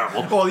was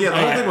terrible. Well, yeah, the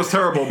whole thing was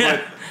terrible,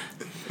 but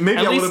maybe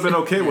At I would least- have been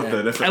okay with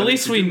it. If at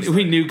least we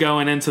knew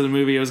going into the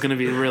movie it was going to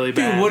be really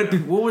bad.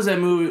 Dude, what was that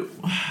movie?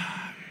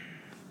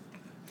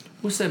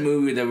 What's that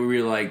movie that we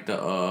really like? The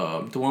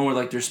one where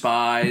like they're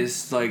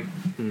spies, like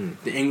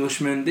the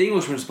Englishman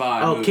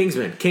spy. Oh, movie.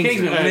 Kingsman.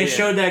 Kingsman. When they yeah.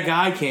 showed that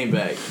guy came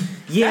back.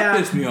 Yeah. That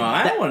pissed me off.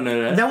 I don't want to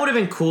know that. That would have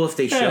been cool if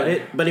they showed Yeah.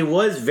 it, but it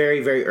was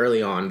very, very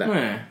early on. That,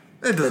 Yeah.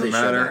 It doesn't They should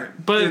matter.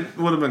 But- it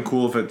would have been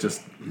cool if it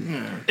just.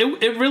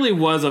 it really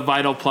was a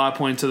vital plot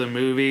point to the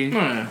movie.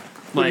 Yeah.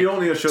 Like, you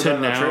don't need to show that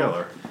in the know.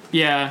 trailer.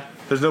 Yeah.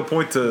 There's no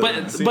point to.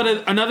 But see but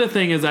it. another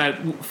thing is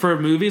that for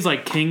movies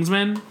like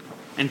Kingsman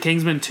and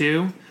Kingsman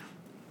 2,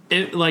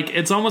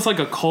 it's almost like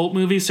a cult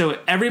movie, so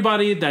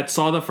everybody that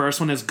saw the first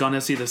one is gonna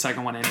see the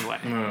second one anyway.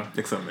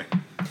 Except me.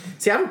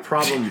 See, I have a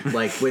problem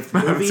like with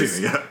haven't movies,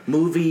 seen it yet.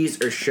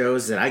 movies or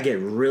shows that I get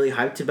really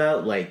hyped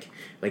about, like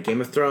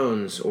Game of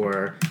Thrones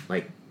or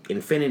like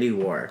Infinity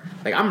War.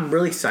 Like, I'm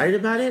really excited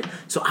about it,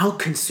 so I'll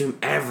consume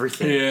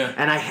everything. Yeah.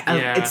 And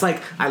Yeah. it's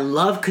like, I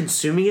love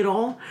consuming it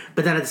all,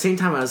 but then at the same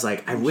time, I was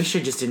like, I wish I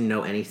just didn't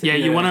know anything. Yeah,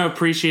 you want to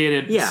appreciate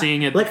it, Yeah.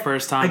 seeing it Like, the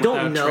first time. I don't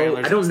without know. trailers I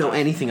and don't know stuff.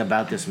 anything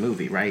about this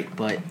movie, right?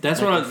 But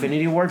That's like, what I-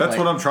 Infinity War. That's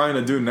but what I'm trying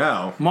to do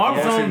now. Marvel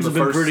Watching films the have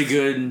been first- pretty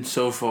good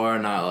so far,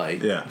 not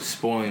like Yeah.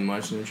 spoiling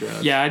much in the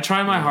trailer. Yeah, I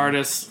try my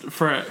hardest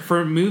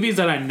for movies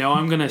that I know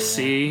I'm gonna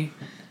see.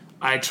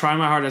 I try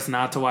my hardest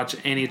not to watch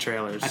any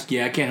trailers.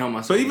 Yeah, I can't help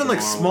myself. But even with like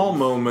Marvel. small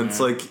moments,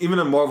 Yeah. like even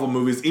in Marvel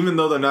movies, even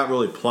though they're not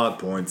really plot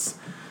points,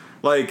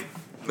 like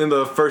in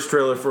the first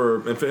trailer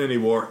for Infinity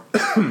War,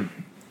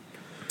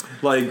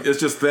 like it's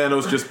just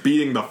Thanos just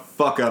beating the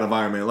fuck out of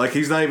Iron Man. Like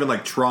he's not even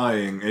like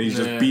trying, and he's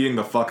Yeah. just beating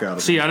the fuck out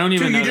of See, him. I don't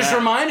even Dude, know you just that.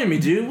 reminded me,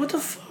 dude. What the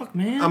fuck,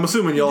 man? I'm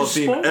assuming y'all have just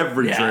seen spoiled-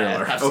 every Yeah,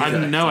 trailer. I've seen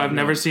Okay. I've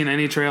never seen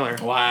any trailer.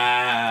 Wow.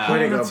 I Way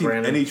to haven't go, seen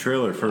Brandon. any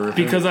trailer for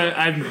Because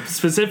I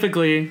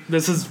specifically,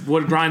 this is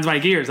what grinds my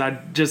gears. I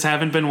just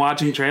haven't been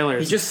watching You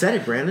trailers. just said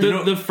it,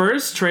 Brandon. The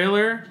first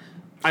trailer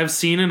I've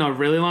seen in a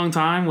really long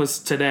time was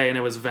today, and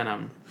it was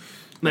Venom.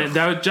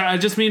 I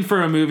just mean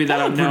for a movie that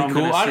I know I'm Pretty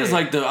cool. gonna I see. just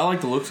like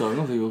the looks of it. I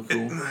don't think it looks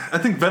cool. I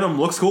think Venom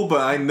looks cool,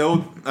 but I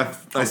know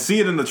I see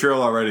it in the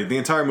trailer already. The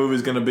entire movie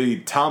is going to be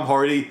Tom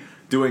Hardy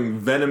doing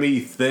Venom-y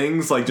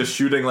things, like just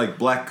shooting like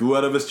black goo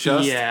out of his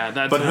chest. Yeah,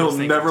 that's but what I was he'll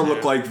thinking, never too.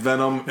 look like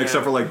Venom,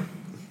 except for like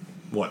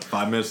what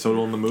 5 minutes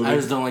total in the movie. I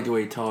just don't like the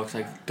way he talks.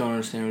 I don't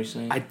understand what he's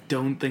saying. I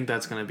don't think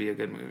that's gonna be a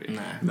good movie.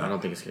 Nah. I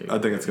don't think it's good. I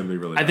think it's going to be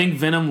really. I think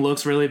Venom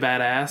looks really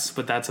badass,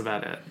 but that's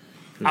about it.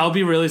 I'll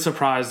be really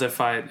surprised if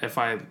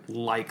I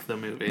like the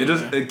movie.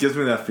 it gives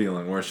me that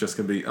feeling where it's just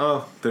going to be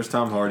there's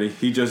Tom Hardy.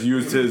 He just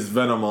used his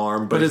Venom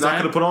arm, but But he's is not that-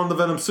 going to put on the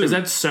Venom suit. Is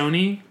that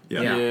Sony?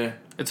 yeah. Yeah.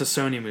 It's a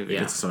Sony movie.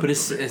 Yeah. It's a Sony But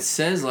movie. it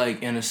says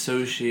like an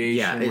association.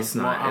 Yeah, it's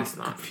with not- I'm it's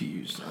not.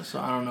 confused. So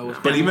I don't know what's.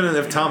 But even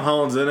if Tom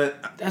Holland's in it,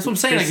 that's what I'm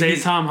saying. They Like, say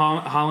he's- Tom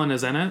Holland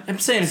is in it. I'm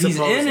saying if he's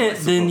in Supposedly, it,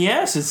 then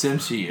yes, it's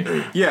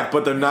MCU. yeah,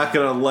 but they're not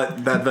going to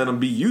let that Venom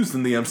be used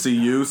in the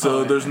MCU,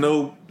 so there's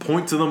no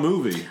point to the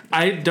movie.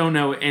 I don't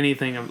know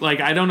anything of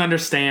I don't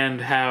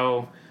understand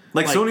how.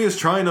 Like Sony is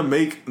trying to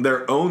make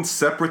their own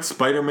separate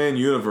Spider-Man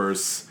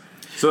universe,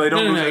 so they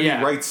don't No, lose any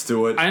yeah. rights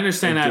to it. I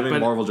understand and that, giving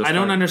but Marvel just I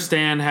don't fine.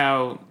 understand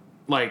how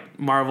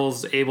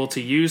Marvel's able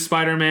to use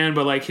Spider-Man,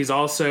 but he's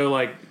also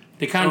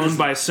They kind of owned just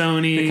by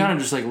Sony. They kind of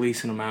just like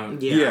leasing them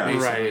out. Yeah. Yeah.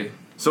 basically. Right.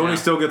 Sony Yeah.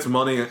 still gets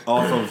money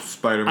off of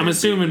Spider-Man. I'm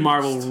assuming being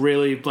Marvel used.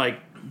 really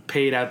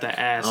paid out the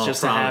ass Oh,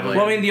 just to have probably. it.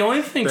 Well, I mean, the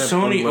only thing They have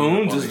Sony unlimited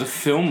owns is money. the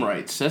film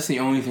rights. That's the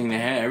only thing they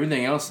have.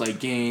 Everything else, like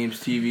games,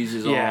 TVs,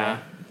 is Yeah.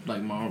 all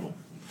like Marvel,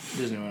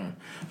 Disney. Whatever.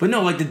 But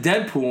no, like the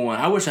Deadpool one.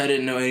 I wish I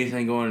didn't know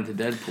anything going into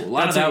Deadpool. A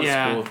lot of that was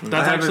cool. for me.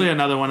 That's I actually haven't-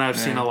 another one I've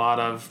seen a lot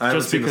of. I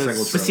haven't Just seen a because.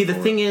 single But see, the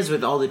for thing is,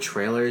 with all the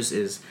trailers,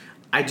 is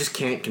I just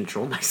can't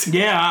control myself.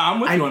 Yeah, I'm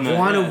with I you on that.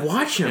 want to yeah.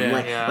 watch them.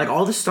 Yeah. Like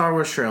all the Star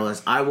Wars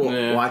trailers, I will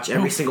Yeah. watch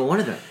every single one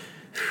of them.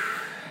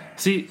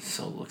 See,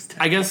 So it looks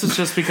terrible. I guess it's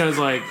just because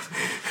I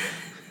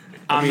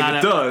I'm mean, not it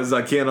a, does.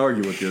 I can't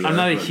argue with you. I'm there,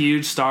 not a but-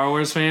 huge Star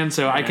Wars fan,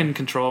 so I can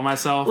control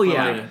myself. Well, but,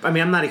 yeah. Yeah. I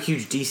mean, I'm not a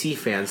huge DC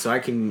fan, so I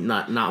can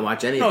not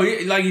watch any. No, of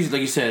them. like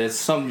you said, it's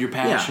something you're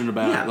passionate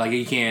about. yeah. Like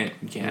you can't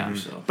help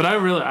yourself. But I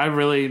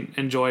really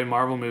enjoy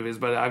Marvel movies,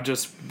 but I've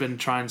just been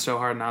trying so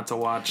hard not to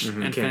watch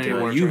Infinity Can't do it.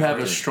 War. You have a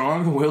trailers.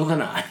 stronger will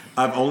than I.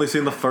 I've only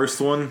seen the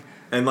first one,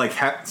 and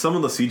some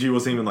of the CG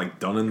wasn't even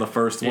done in the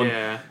first one.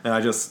 Yeah. And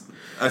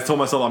I told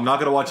myself I'm not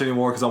gonna watch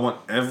anymore because I want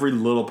every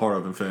little part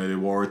of Infinity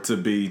War to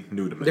be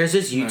new to me. There's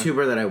this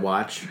YouTuber that I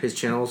watch. His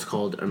channel is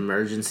called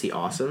Emergency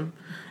Awesome,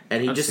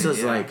 and he I've just seen it,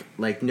 does yeah.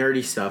 like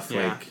nerdy stuff,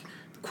 Yeah. like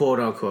quote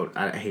unquote.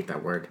 I hate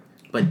that word,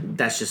 but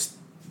that's just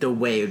the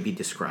way it would be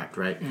described,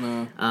 right?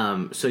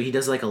 So he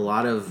does like a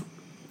lot of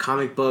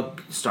comic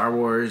book, Star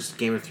Wars,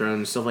 Game of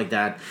Thrones, stuff like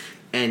that,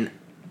 and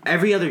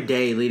every other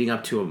day leading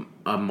up to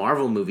a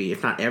Marvel movie,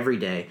 if not every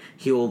day,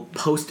 he will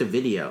post a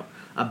video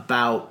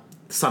about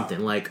something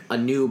like a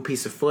new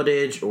piece of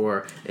footage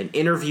or an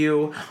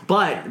interview.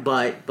 But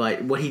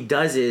what he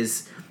does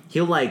is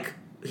he'll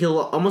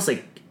almost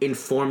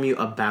inform you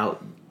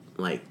about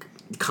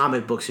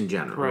comic books in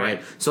general,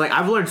 right? So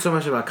I've learned so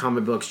much about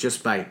comic books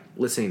just by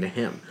listening to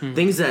him.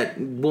 Things that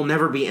will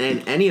never be in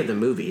any of the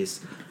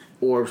movies,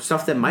 or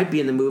stuff that might be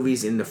in the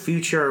movies in the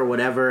future or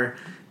whatever.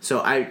 So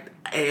I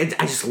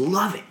just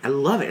love it. I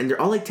love it, and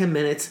they're all 10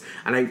 minutes,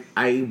 and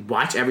I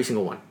watch every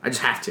single one. I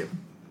just have to.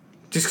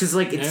 Just because,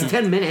 it's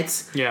 10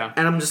 minutes. Yeah.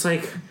 And I'm just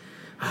like,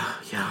 oh,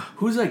 yeah.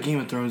 Who's that Game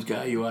of Thrones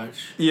guy you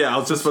watch? Yeah, I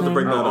was just about to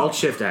bring that Alt up.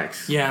 Shift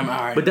X. Yeah, I'm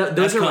alright. But those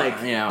That's are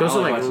kinda- those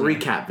I are watching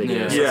recap that.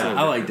 videos. Yeah,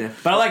 Yeah. I like that.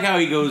 But I like how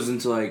he goes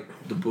into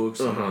the books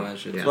and all that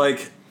shit. Yeah.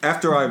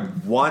 After I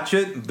watch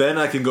it, then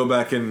I can go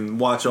back and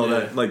watch all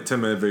that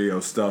 10-minute video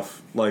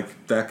stuff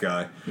like that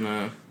guy.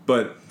 No.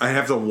 But I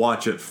have to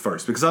watch it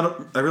first because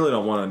I really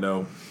don't want to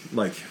know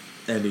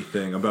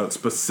anything about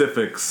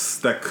specifics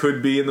that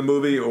could be in the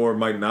movie or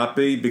might not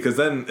be, because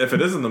then if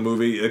it is in the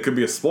movie, it could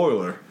be a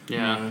spoiler.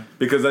 Yeah.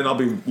 Because then I'll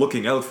be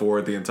looking out for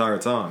it the entire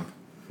time.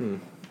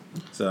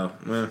 So,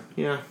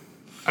 Yeah.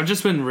 I've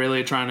just been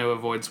really trying to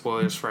avoid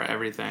spoilers for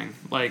everything.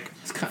 Like,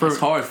 It's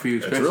hard for you,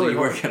 especially really you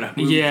hard. work at a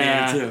movie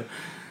Yeah. theater too.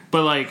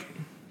 but like,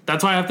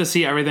 that's why I have to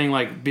see everything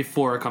like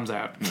before it comes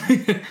out.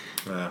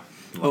 Yeah.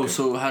 Oh,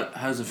 so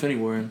how's Infinity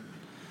War in?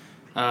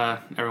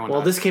 Everyone. Well,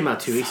 dies. this came out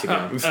 2 weeks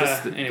ago.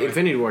 Anyway.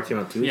 Infinity War came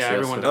out 2 weeks Yeah, ago.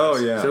 everyone so, Oh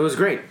dies. yeah. so it was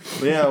great.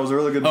 Yeah, it was a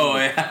really good. Oh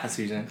movie. yeah, I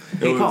see what you're saying. It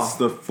Hey, was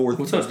Paul. the fourth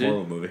What's up, best dude?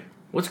 Marvel movie.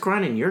 What's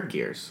grinding your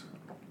gears?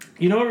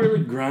 You know what really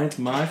grinds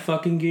my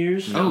fucking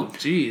gears? Oh,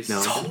 jeez.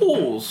 No.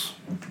 Tolls.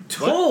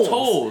 Tolls.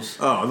 Tolls.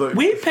 Oh, look,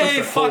 We pay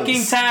the fucking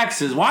holes.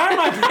 taxes. Why am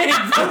I paying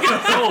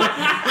fucking toll?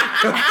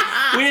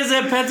 We just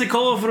at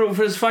Pensacola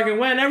for this fucking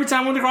win. Every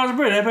time we went across the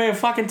bridge, I pay a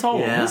fucking toll.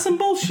 Yeah. That's some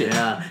bullshit.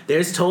 Yeah,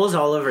 there's tolls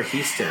all over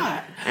Houston,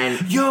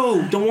 and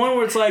Yo, the one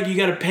where it's like you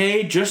gotta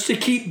pay just to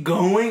keep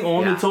going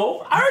on Yeah. the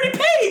toll. I already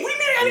paid. What do you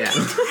mean I gotta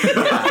keep? I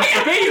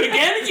gotta pay you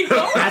again to keep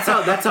going. that's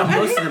how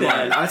most of them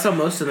that. are. That's how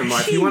most of them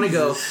are. If you want to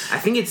go, I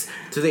think it's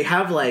so they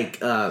have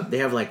like a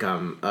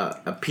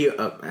P,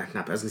 not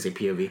I was gonna say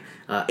POV,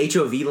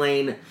 HOV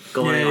lane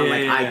going on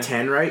like Yeah.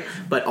 I-10, right?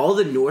 But all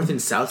the north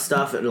and south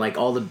stuff, and like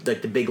all the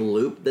like the big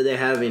loop that they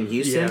have in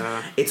Houston,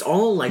 Yeah. it's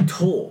all like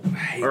toll,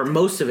 hate or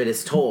most of it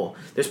is toll.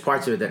 There's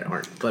parts of it that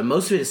aren't, but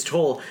most of it is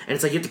toll, and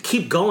it's like you have to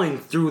keep going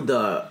through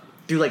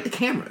like the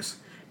cameras.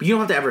 But you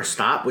don't have to ever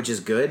stop, which is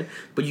good.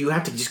 But you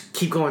have to just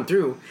keep going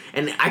through.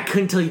 And I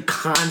couldn't tell you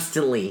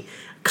constantly,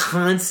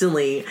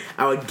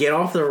 I would get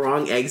off the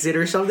wrong exit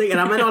or something, and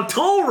I'm in a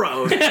toll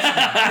road, and then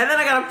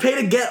I gotta pay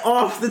to get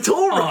off the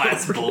toll road. Oh,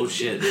 that's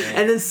bullshit, man.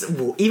 And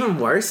then even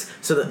worse,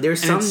 so that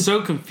there's And some. it's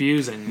so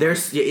confusing.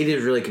 There's it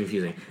is really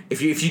confusing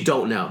if you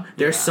don't know.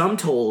 There's some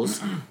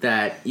tolls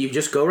that you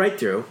just go right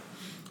through,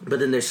 but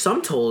then there's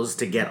some tolls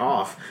to get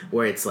off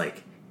where it's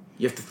like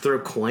you have to throw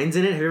coins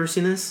in it. Have you ever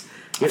seen this?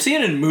 I've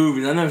seen it in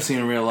movies. I've never seen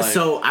it in real life.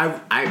 So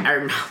I'll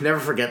never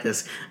forget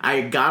this.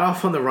 I got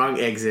off on the wrong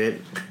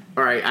exit.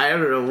 All right, I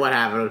don't know what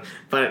happened,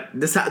 but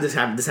this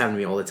happened to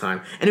me all the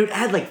time, and it would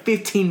add like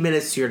 15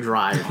 minutes to your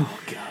drive. oh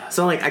god.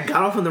 So like I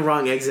got off on the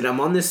wrong exit. I'm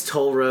on this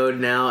toll road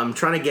now. I'm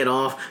trying to get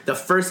off. The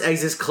first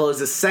exit's closed.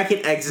 The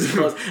second exit's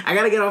closed. I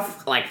gotta get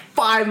off like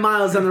 5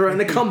 miles down the road and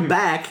then come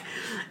back.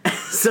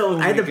 So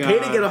I had to my pay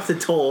to God. get off the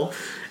toll.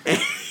 And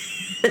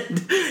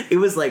it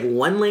was like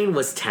one lane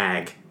was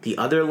tag. The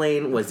other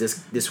lane was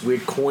this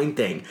weird coin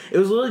thing. It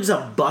was literally just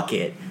a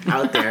bucket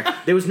out there.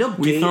 There was no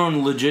We gate.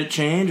 throwing legit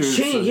change or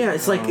Change, yeah,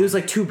 it's like it was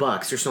like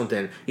 $2 or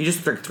something. You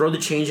just like, throw the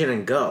change in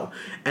and go.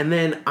 And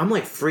then I'm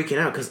like freaking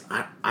out because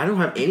I don't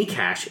have any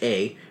cash.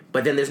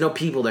 But then there's no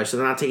people there, so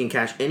they're not taking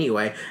cash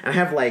anyway. And I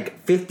have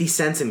like 50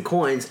 cents in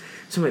coins.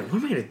 So I'm like, what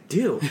am I gonna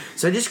do?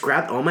 So I just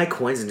grabbed all my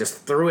coins and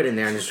just threw it in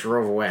there and just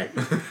drove away.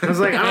 I was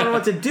like, I don't know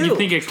what to do. You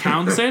think it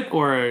counts it,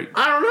 or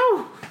I don't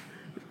know.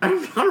 I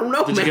don't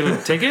know. did you man.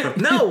 get a ticket?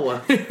 No.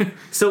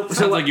 So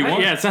Sounds like you won.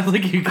 Yeah, it sounds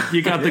like you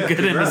got the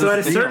good end of So the at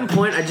a deal. certain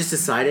point, I just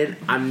decided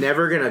I'm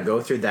never gonna go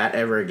through that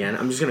ever again.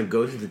 I'm just gonna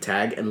go through the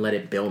tag and let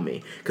it bill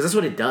me because that's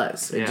what it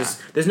does. It Yeah.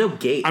 just there's no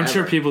gate. I'm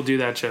sure ever. people do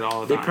that shit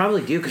all the They time.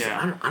 probably do because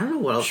Yeah. I don't know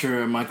what I'm else.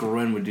 sure Michael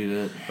Wren would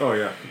do that. Oh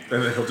yeah,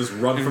 and then he'll just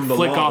run from the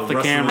flick law off the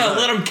rest of camera. time.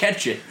 Let him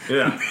catch it.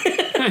 Yeah.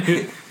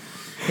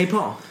 Hey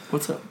Paul,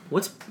 What's up?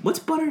 what's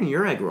buttering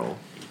your egg roll?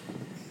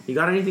 You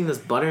got anything that's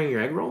buttering your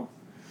egg roll?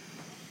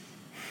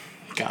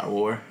 God of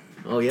War.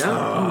 Oh yeah.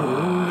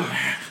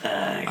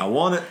 I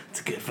want it.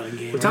 It's a good fun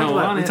game. we talked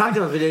on it.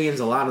 about video games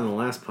a lot in the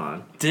last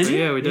pod. Did you?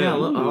 Yeah, we did. Yeah,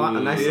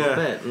 a nice little Yeah.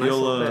 bit. A nice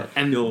You'll, little bit.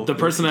 And you'll- the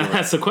person you'll that enjoy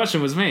it. asked the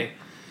question was me.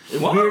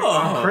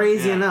 Whoa.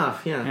 Crazy Yeah.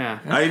 enough, yeah. Yeah.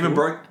 I even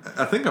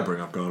I think I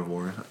bring up God of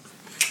War.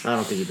 I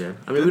don't think you did.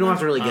 I mean, we don't have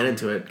to really get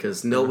into it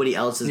because nobody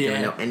else is Yeah.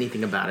 gonna know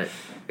anything about it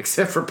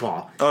except for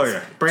Paul. Oh yeah.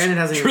 Brandon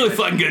hasn't. It's even really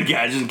played. fucking good,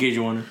 guy. Just in case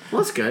you wonder.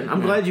 Well, that's good.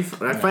 I'm glad you.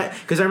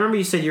 Because I remember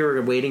you said you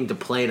were waiting to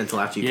play it until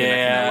after you came back from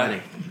Yeah. the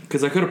wedding.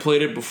 Because I could have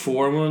played it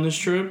before I went on this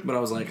trip, but I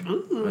was like,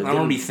 ooh, I don't want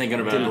to be thinking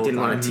about it. Didn't, all didn't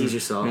the want time. to tease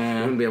yourself. Yeah. You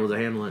wouldn't be able to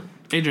handle it.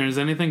 Adrian, is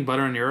anything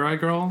buttering your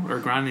egg roll or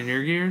grinding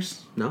your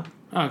gears? No.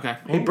 Oh, okay.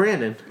 Hey,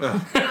 Brandon. Go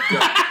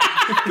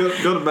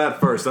to Matt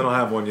first. I don't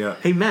have one yet.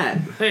 Hey, Matt.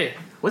 Hey.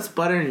 What's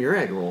butter in your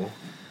egg roll?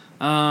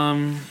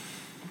 Well,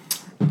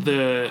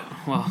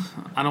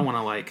 I don't want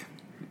to like.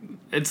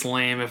 It's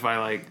lame if I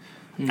like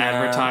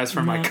advertise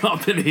for my no.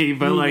 company,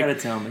 but You like gotta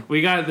tell me.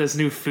 we got this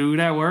new food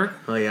at work.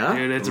 Oh yeah.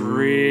 Dude, it's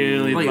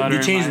really Wait,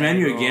 buttering you changed my egg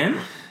menu roll. again?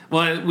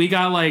 Well, we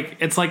got like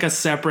it's like a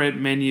separate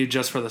menu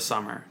just for the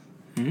summer.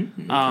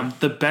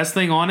 The best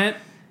thing on it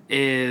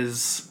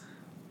is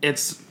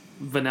it's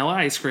vanilla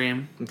ice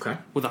cream Okay.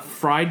 with a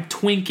fried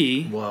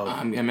Twinkie Whoa.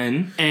 I'm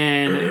in.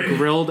 and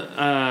grilled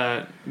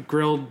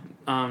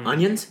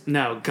Onions?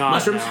 no, God,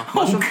 Mushrooms? no.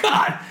 Oh,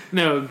 God.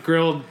 No,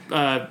 grilled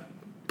I don't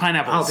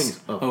pineapples.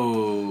 think. Oh.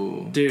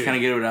 Oh. Dude. Can I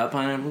get it without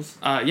pineapples?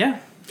 Yeah,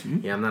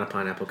 Yeah, I'm not a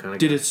pineapple kind of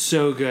dude, guy. it's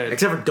so good.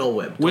 Except for Dole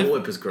Whip. With- Dole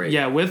Whip is great.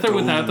 Yeah, with or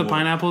without the Ooh.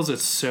 pineapples,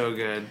 it's so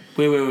good.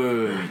 Wait.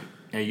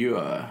 Are you You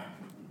ever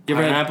had-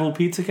 pineapple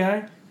pizza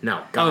guy?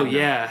 No. God, Oh no.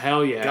 yeah,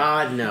 hell yeah,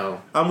 God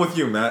no. I'm with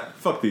you, Matt.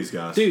 Fuck these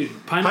guys. dude,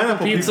 pineapple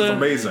Pineapple pizza's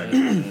pizza.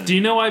 amazing. Do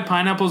you know why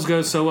pineapples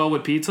go so well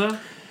with pizza?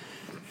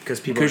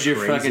 people Because are you're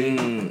crazy.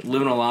 fucking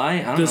living a lie.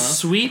 I don't The know.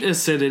 sweet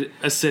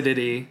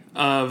acidity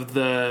of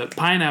the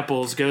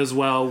pineapples goes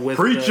well with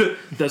Preach it.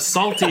 the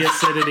salty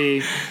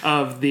acidity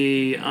of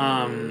the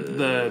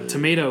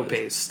tomato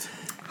paste.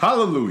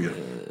 Hallelujah.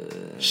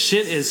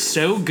 Shit is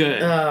so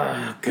good.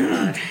 Oh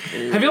God!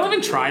 Have y'all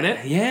even tried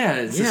it? Yeah,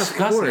 it's Yeah, of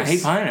disgusting. I course.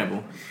 hate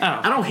pineapple. I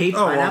Oh, don't hate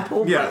Oh, well,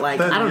 pineapple, yeah, but like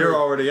then I don't you're know.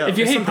 already out. if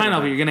you hate something pineapple,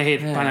 about you're gonna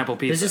hate pineapple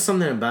There's pizza. just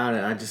something about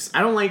it.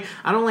 I don't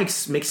like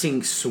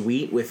mixing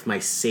sweet with my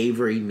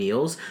savory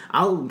meals.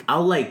 I'll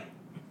like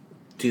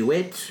do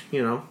it,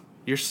 you know.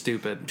 You're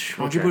stupid.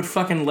 Why don't you Okay. put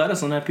fucking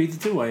lettuce on that pizza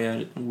too while you had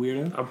it,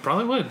 weirdo? I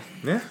probably would.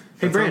 Yeah.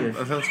 Hey, That Brandon.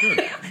 That sounds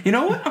good. You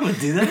know what? I'm gonna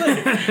do that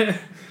later.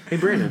 Hey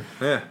Brandon,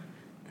 Yeah.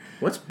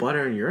 what's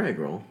butter in your egg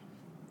roll?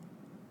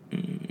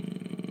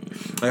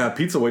 I got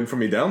pizza waiting for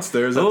me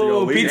downstairs. I have to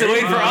Oh, go eat pizza it.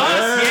 waiting for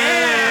us?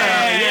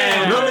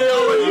 Yeah! None of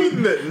y'all are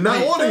eating it.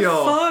 Not one of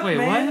y'all. Fuck, Wait,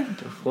 man.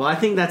 what? Well, I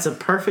think that's a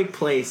perfect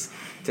place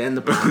to end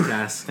the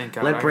podcast. Thank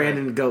God I Let got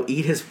Brandon go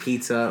eat his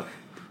pizza.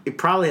 It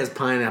probably has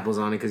pineapples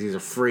on it because he's a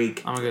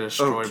freak. I'm gonna go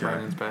destroy Okay.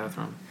 Brandon's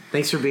bathroom.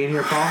 Thanks for being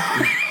here,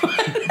 Paul.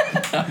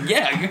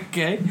 Yeah,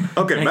 okay.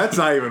 Okay, Matt's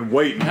not even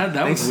waiting. That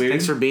Thanks, was weird.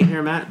 thanks for being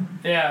here, Matt.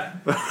 Yeah.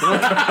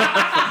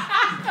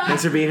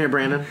 Thanks for being here,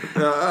 Brandon.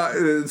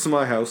 It's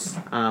my house.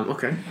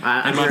 Okay.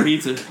 and my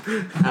pizza.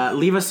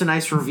 Leave us a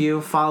nice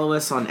review. Follow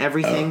us on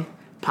everything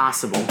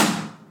possible,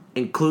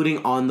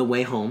 including on the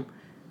way home.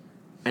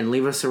 And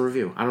leave us a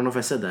review. I don't know if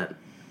I said that.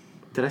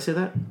 Did I say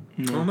that?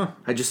 I don't know.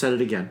 I just said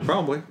it again.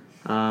 Probably.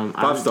 5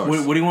 I'm- stars.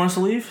 What do you want us to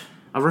leave?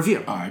 A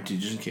review. Alright, dude,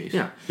 just in case.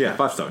 Yeah. Yeah,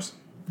 5 stars.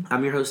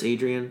 I'm your host,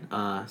 Adrian.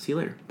 See you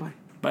later. Bye.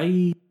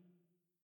 Bye.